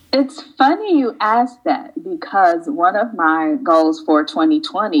 It's funny you asked that, because one of my goals for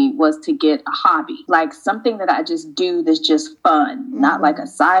 2020 was to get a hobby, like something that I just do that's just fun, not like a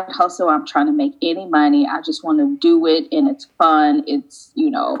side hustle. I'm trying to make any money. I just want to do it, and it's fun. It's,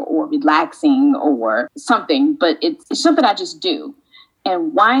 or relaxing or something, but it's something I just do.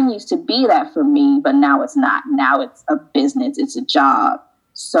 And wine used to be that for me, but now it's not. Now it's a business. It's a job.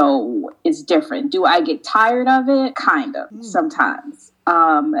 So it's different. Do I get tired of it? Kind of, sometimes.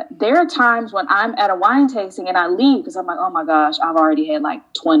 There are times when I'm at a wine tasting and I leave because I'm like, oh my gosh, I've already had like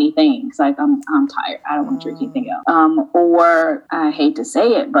 20 things. Like I'm tired. I don't want to drink anything else. Or I hate to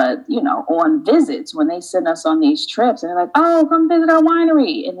say it, but on visits, when they send us on these trips and they're like, oh, come visit our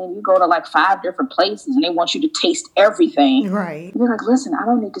winery. And then you go to like 5 different places and they want you to taste everything. Right. You're like, listen, I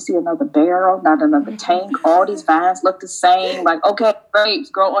don't need to see another barrel, not another tank. All these vines look the same. Like, okay, grapes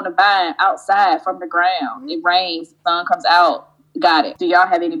grow on the vine outside from the ground. It rains, the sun comes out. Got it. Do y'all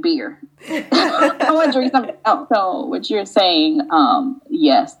have any beer? I want to drink something else. So what you're saying,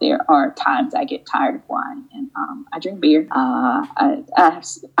 yes, there are times I get tired of wine, and I drink beer. I'm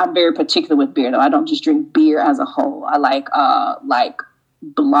very particular with beer, though. I don't just drink beer as a whole. I like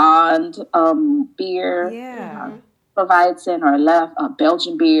blonde beer, Weizen or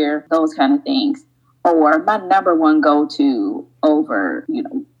Belgian beer, those kind of things. Or my number one go-to over,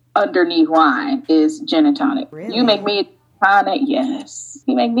 underneath wine is gin and tonic. Really? You make me tonic, yes.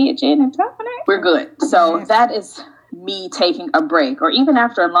 You make me a gin and tonic, we're good. So that is me taking a break. Or even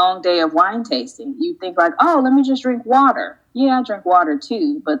after a long day of wine tasting, you think like, oh, let me just drink water. Yeah, I drink water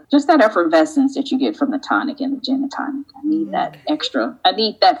too, but just that effervescence that you get from the tonic and the gin and tonic. I need that extra. I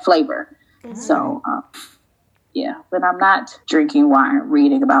need that flavor. So Yeah, but I'm not drinking wine,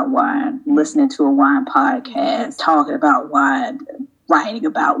 reading about wine, listening to a wine podcast, talking about wine, writing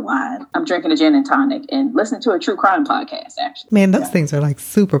about wine. I'm drinking a gin and tonic and listening to a true crime podcast, actually. Man, those things are like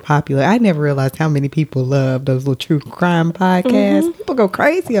super popular. I never realized how many people love those little true crime podcasts. People go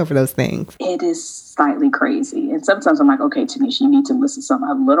crazy over those things. It is slightly crazy. And sometimes I'm like, okay, Tanisha, you need to listen to something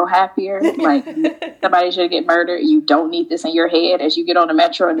a little happier. Like somebody should get murdered. You don't need this in your head as you get on the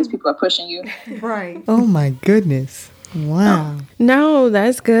metro and these people are pushing you. Right. Oh my goodness. Wow. No,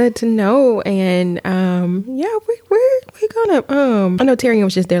 that's good to know. And yeah, we're gonna I know Tyrion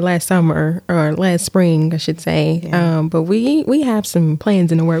was just there last summer or last spring, I should say. Yeah. But we have some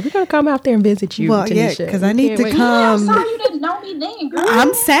plans in the works. We're gonna come out there and visit you. Well, yeah, Tanisha. because I need to I'm come. sorry you didn't know me then, girl.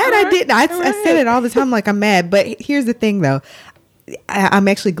 I'm sad I didn't. I said it all the time like I'm mad. But here's the thing, though. I'm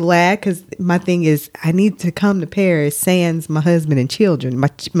actually glad because my thing is I need to come to Paris sans my husband and children. My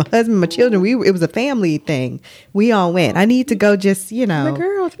husband, my children, it was a family thing. We all went. I need to go just, The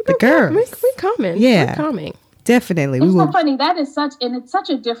girls. The girls. We're coming. Yeah. We're coming. Definitely. It's We so will. funny. That is it's such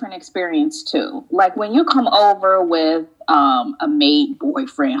a different experience too. Like when you come over with a mate,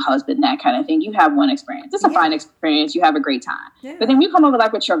 boyfriend, husband, that kind of thing, you have one experience. It's a fine experience. You have a great time. Yeah. But then when you come over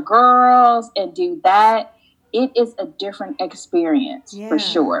like with your girls and do that, it is a different experience for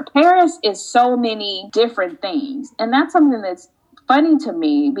sure. Paris is so many different things. And that's something that's funny to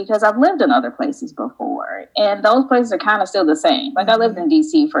me because I've lived in other places before and those places are kind of still the same. Like I lived in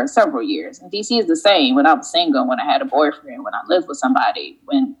DC for several years and DC is the same when I was single, when I had a boyfriend, when I lived with somebody,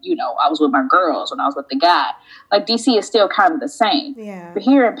 when, I was with my girls, when I was with the guy. Like DC is still kind of the same. Yeah. But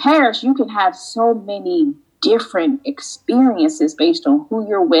here in Paris, you can have so many different experiences based on who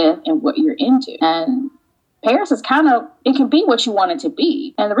you're with and what you're into. And Paris is it can be what you want it to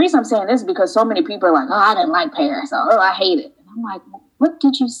be. And the reason I'm saying this is because so many people are like, oh, I didn't like Paris. Oh, I hate it. And I'm like, what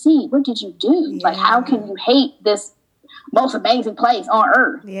did you see? What did you do? Like, how can you hate this most amazing place on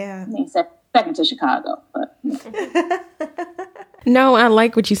earth? Yeah. I mean, second to Chicago. But No, I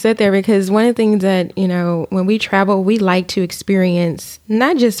like what you said there because one of the things that, when we travel, we like to experience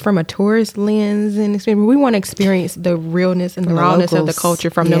not just from a tourist lens and experience, we want to experience the realness and the rawness of the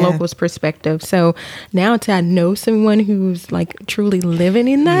culture from the locals' perspective. So now I know someone who's like truly living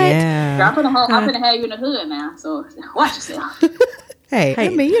in that. Yeah. I'm gonna have you in the hood now, so watch yourself. Hey, I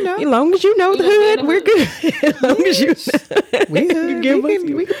mean, As long as you know the hood, we're good. As long as you know.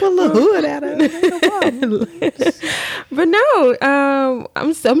 we can pull a hood out of it. Ain't no problem. But no,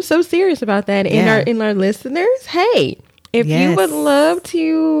 I'm so serious about that. In our listeners, hey, if you would love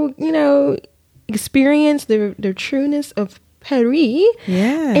to, experience the trueness of Paris,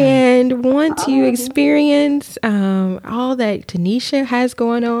 and want to experience all that Tanisha has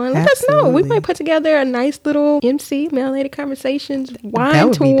going on, let us know. We might put together a nice little MC, Melanated Conversations wine That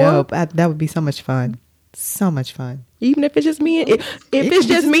would tour. be dope. That would be so much fun. So much fun. Even if it's just me, if it's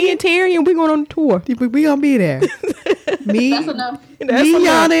just me and Terry, and we're going on the tour, We gonna be there. Me, That's enough.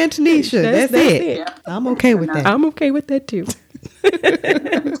 Yana, and Tanisha. That's it. Yeah. I'm okay with that. I'm okay with that too.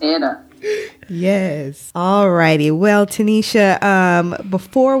 Head up. Yes. Alrighty. Well, Tanisha,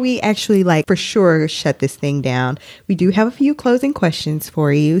 before we actually for sure shut this thing down, we do have a few closing questions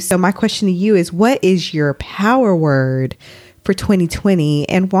for you. So my question to you is, what is your power word for 2020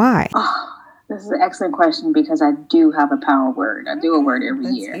 and why? This is an excellent question because I do have a power word. I do a word every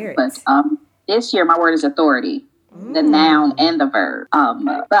Let's year. hear it. But this year, my word is authority, the noun and the verb.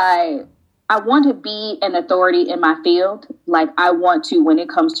 I want to be an authority in my field. Like I want to, when it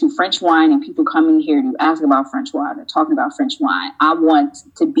comes to French wine and people coming here to ask about French wine or talking about French wine, I want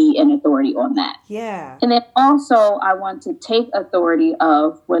to be an authority on that. Yeah. And then also I want to take authority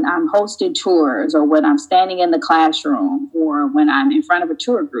of when I'm hosting tours or when I'm standing in the classroom or when I'm in front of a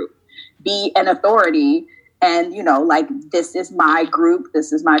tour group, be an authority. And, this is my group,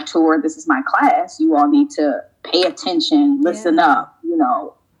 this is my tour, this is my class. You all need to pay attention, listen up,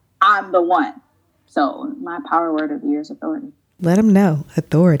 I'm the one. So my power word of the year is authority. Let them know.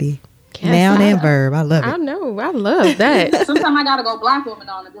 Authority. Yes, Noun and verb. I love I it. know. I love that. Sometimes I got to go black woman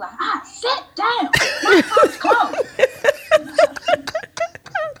on and be like, sit down. My mouth's closed.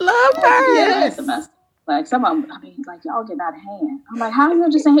 Love her. Yeah, it's a mess. Like some of them, y'all getting out of hand. I'm like, how are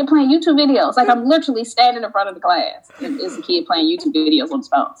you just in here playing YouTube videos? Like I'm literally standing in front of the class. It's a kid playing YouTube videos on his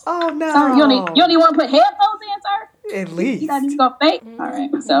phone. Oh, no. Sorry, you don't even want to put headphones in, sir? At least. You got to go fake. All right.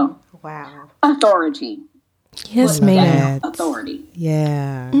 So Wow. authority. Yes, Love ma'am. that. Authority.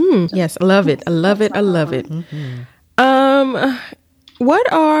 Yeah. Yes, I love it. I love it. I love it.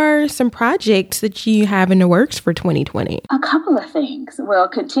 What are some projects that you have in the works for 2020? A couple of things. Well,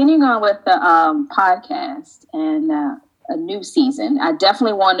 continuing on with the podcast and a new season. I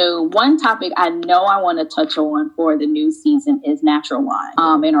definitely want to, one topic I know I want to touch on for the new season is natural wine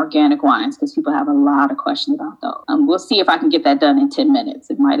and organic wines, because people have a lot of questions about those. We'll see if I can get that done in 10 minutes.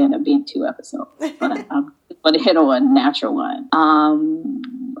 It might end up being 2 episodes, but I'm going to hit on natural wine.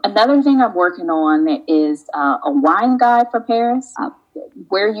 Another thing I'm working on is a wine guide for Paris,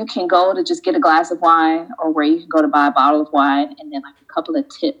 where you can go to just get a glass of wine, or where you can go to buy a bottle of wine, and then like a couple of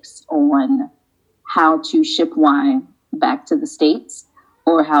tips on how to ship wine back to the States,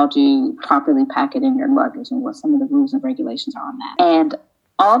 or how to properly pack it in your luggage, and what some of the rules and regulations are on that. And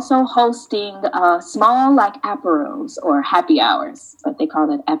also hosting small like aperos or happy hours, but they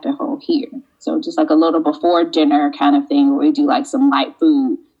call it apéro here. So just like a little before dinner kind of thing, where we do like some light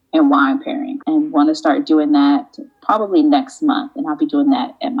food and wine pairing, and want to start doing that probably next month. And I'll be doing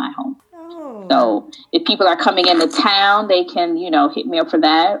that at my home. Oh. So if people are coming into town, they can, hit me up for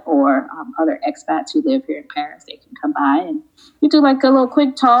that, or other expats who live here in Paris, they can come by and we do like a little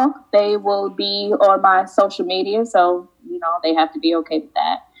quick talk. They will be on my social media, so, they have to be okay with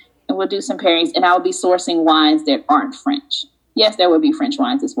that. And we'll do some pairings, and I'll be sourcing wines that aren't French. Yes, there will be French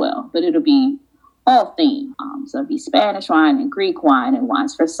wines as well, but it'll be all themed. So it'll be Spanish wine and Greek wine and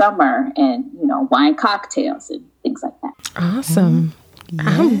wines for summer, and, wine cocktails and things like that. Awesome.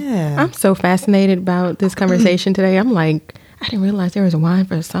 Yeah. I'm so fascinated about this conversation today. I'm like, I didn't realize there was a wine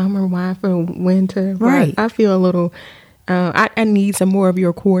for summer, wine for winter. Right. I feel a little, I need some more of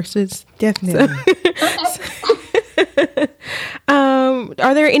your courses. Definitely.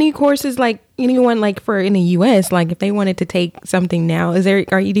 Are there any courses like anyone like for in the US, like if they wanted to take something now,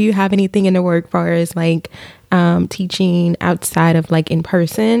 do you have anything in the work for as like teaching outside of like in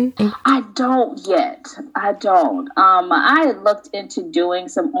person? I don't yet. I don't. I had looked into doing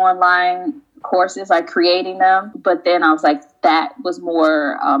some online courses, like creating them, but then I was like, that was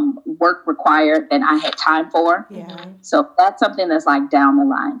more work required than I had time for. Yeah. So that's something that's like down the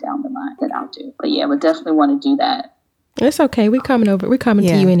line that I'll do. But yeah, we definitely want to do that. It's okay. We're coming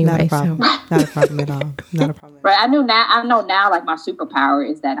to you anyway. Not a problem. Not a problem at all. Not a problem. Right. I know now like my superpower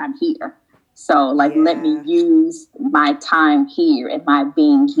is that I'm here. So like, let me use my time here and my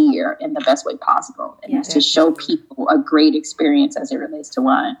being here in the best way possible. And that's to show people a great experience as it relates to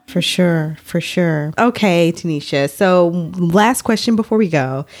wine. For sure. For sure. Okay, Tanisha. So last question before we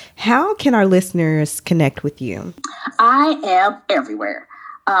go. How can our listeners connect with you? I am everywhere.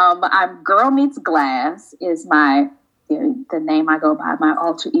 I'm Girl Meets Glass is the name I go by, my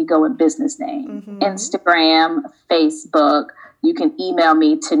alter ego and business name. Mm-hmm. Instagram, Facebook. You can email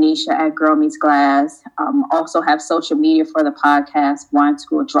me, Tanisha@girlmeetsglass. Also have social media for the podcast, Wine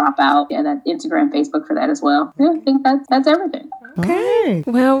School Dropout, and Instagram, Facebook for that as well. Yeah, I think that's everything. Okay.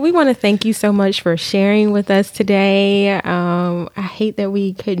 Well, we want to thank you so much for sharing with us today. I hate that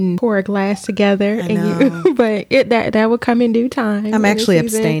we couldn't pour a glass together, but that will come in due time. I'm actually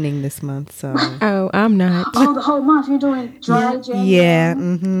abstaining this month, so. Oh, I'm not. Oh, the whole month you're doing dry January? Yeah.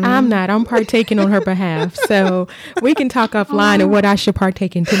 Mm-hmm. I'm not. I'm partaking on her behalf, so we can talk offline of what I should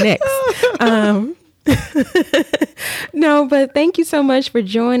partake into next. No, but thank you so much for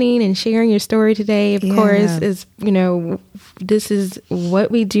joining and sharing your story today. Of course, this is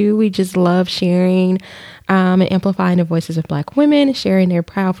what we do. We just love sharing and amplifying the voices of Black women, sharing their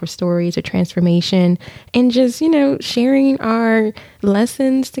powerful stories of transformation, and just, sharing our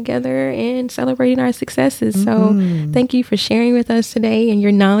lessons together and celebrating our successes. Mm-hmm. So thank you for sharing with us today and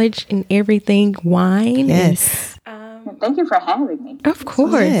your knowledge in everything wine. Yes. Thank you for having me. Of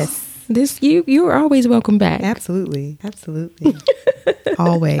course. Yes. You are always welcome back. Absolutely.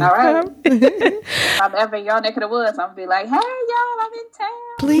 Always. All right. If I'm ever in y'all neck of the woods, I'm gonna be like, hey y'all, I'm in town.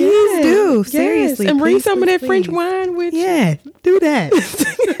 Please do. Seriously. And bring some of that French wine with you. Yeah, do that.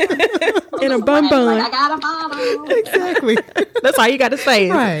 In a bun. Like, I got a bottle. Exactly. That's all you got to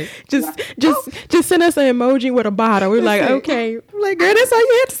say. Right. Just send us an emoji with a bottle. We're like, okay. I'm like, girl, that's all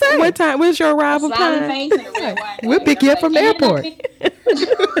you had to say. What time? When's your arrival time? Face and a red wine. We'll pick you up from the airport. Ain't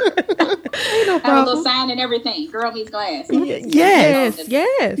no problem. Have a little sign and everything. Girl Meets Glass. Yes.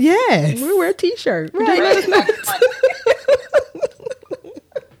 We wear a t-shirt. Right.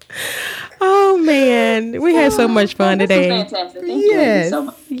 Oh man, we had so much fun today. Fantastic. Thank you so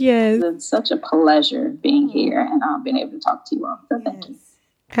much. Yes. It's been such a pleasure being here and being able to talk to you all. So thank you.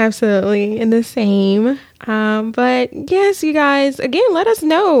 Absolutely. And the same. But yes, you guys, again, let us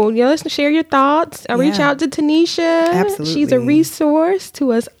know. Let's share your thoughts. Reach out to Tanisha. Absolutely. She's a resource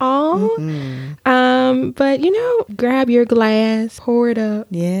to us all. Mm-hmm. But grab your glass, pour it up.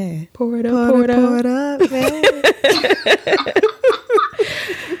 Yeah. Pour it up, man.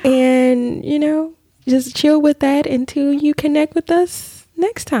 And, just chill with that until you connect with us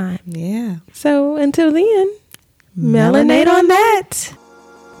next time. Yeah. So until then, Melanate on that.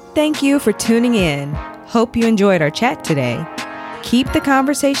 Thank you for tuning in. Hope you enjoyed our chat today. Keep the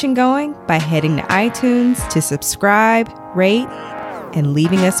conversation going by heading to iTunes to subscribe, rate, and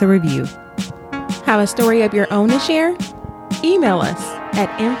leaving us a review. Have a story of your own to share? Email us at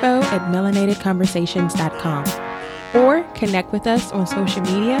info@melanatedconversations.com or connect with us on social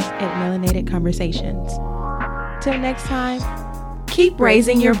media at Melanated Conversations. Till next time, keep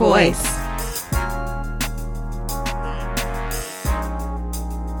raising your voice.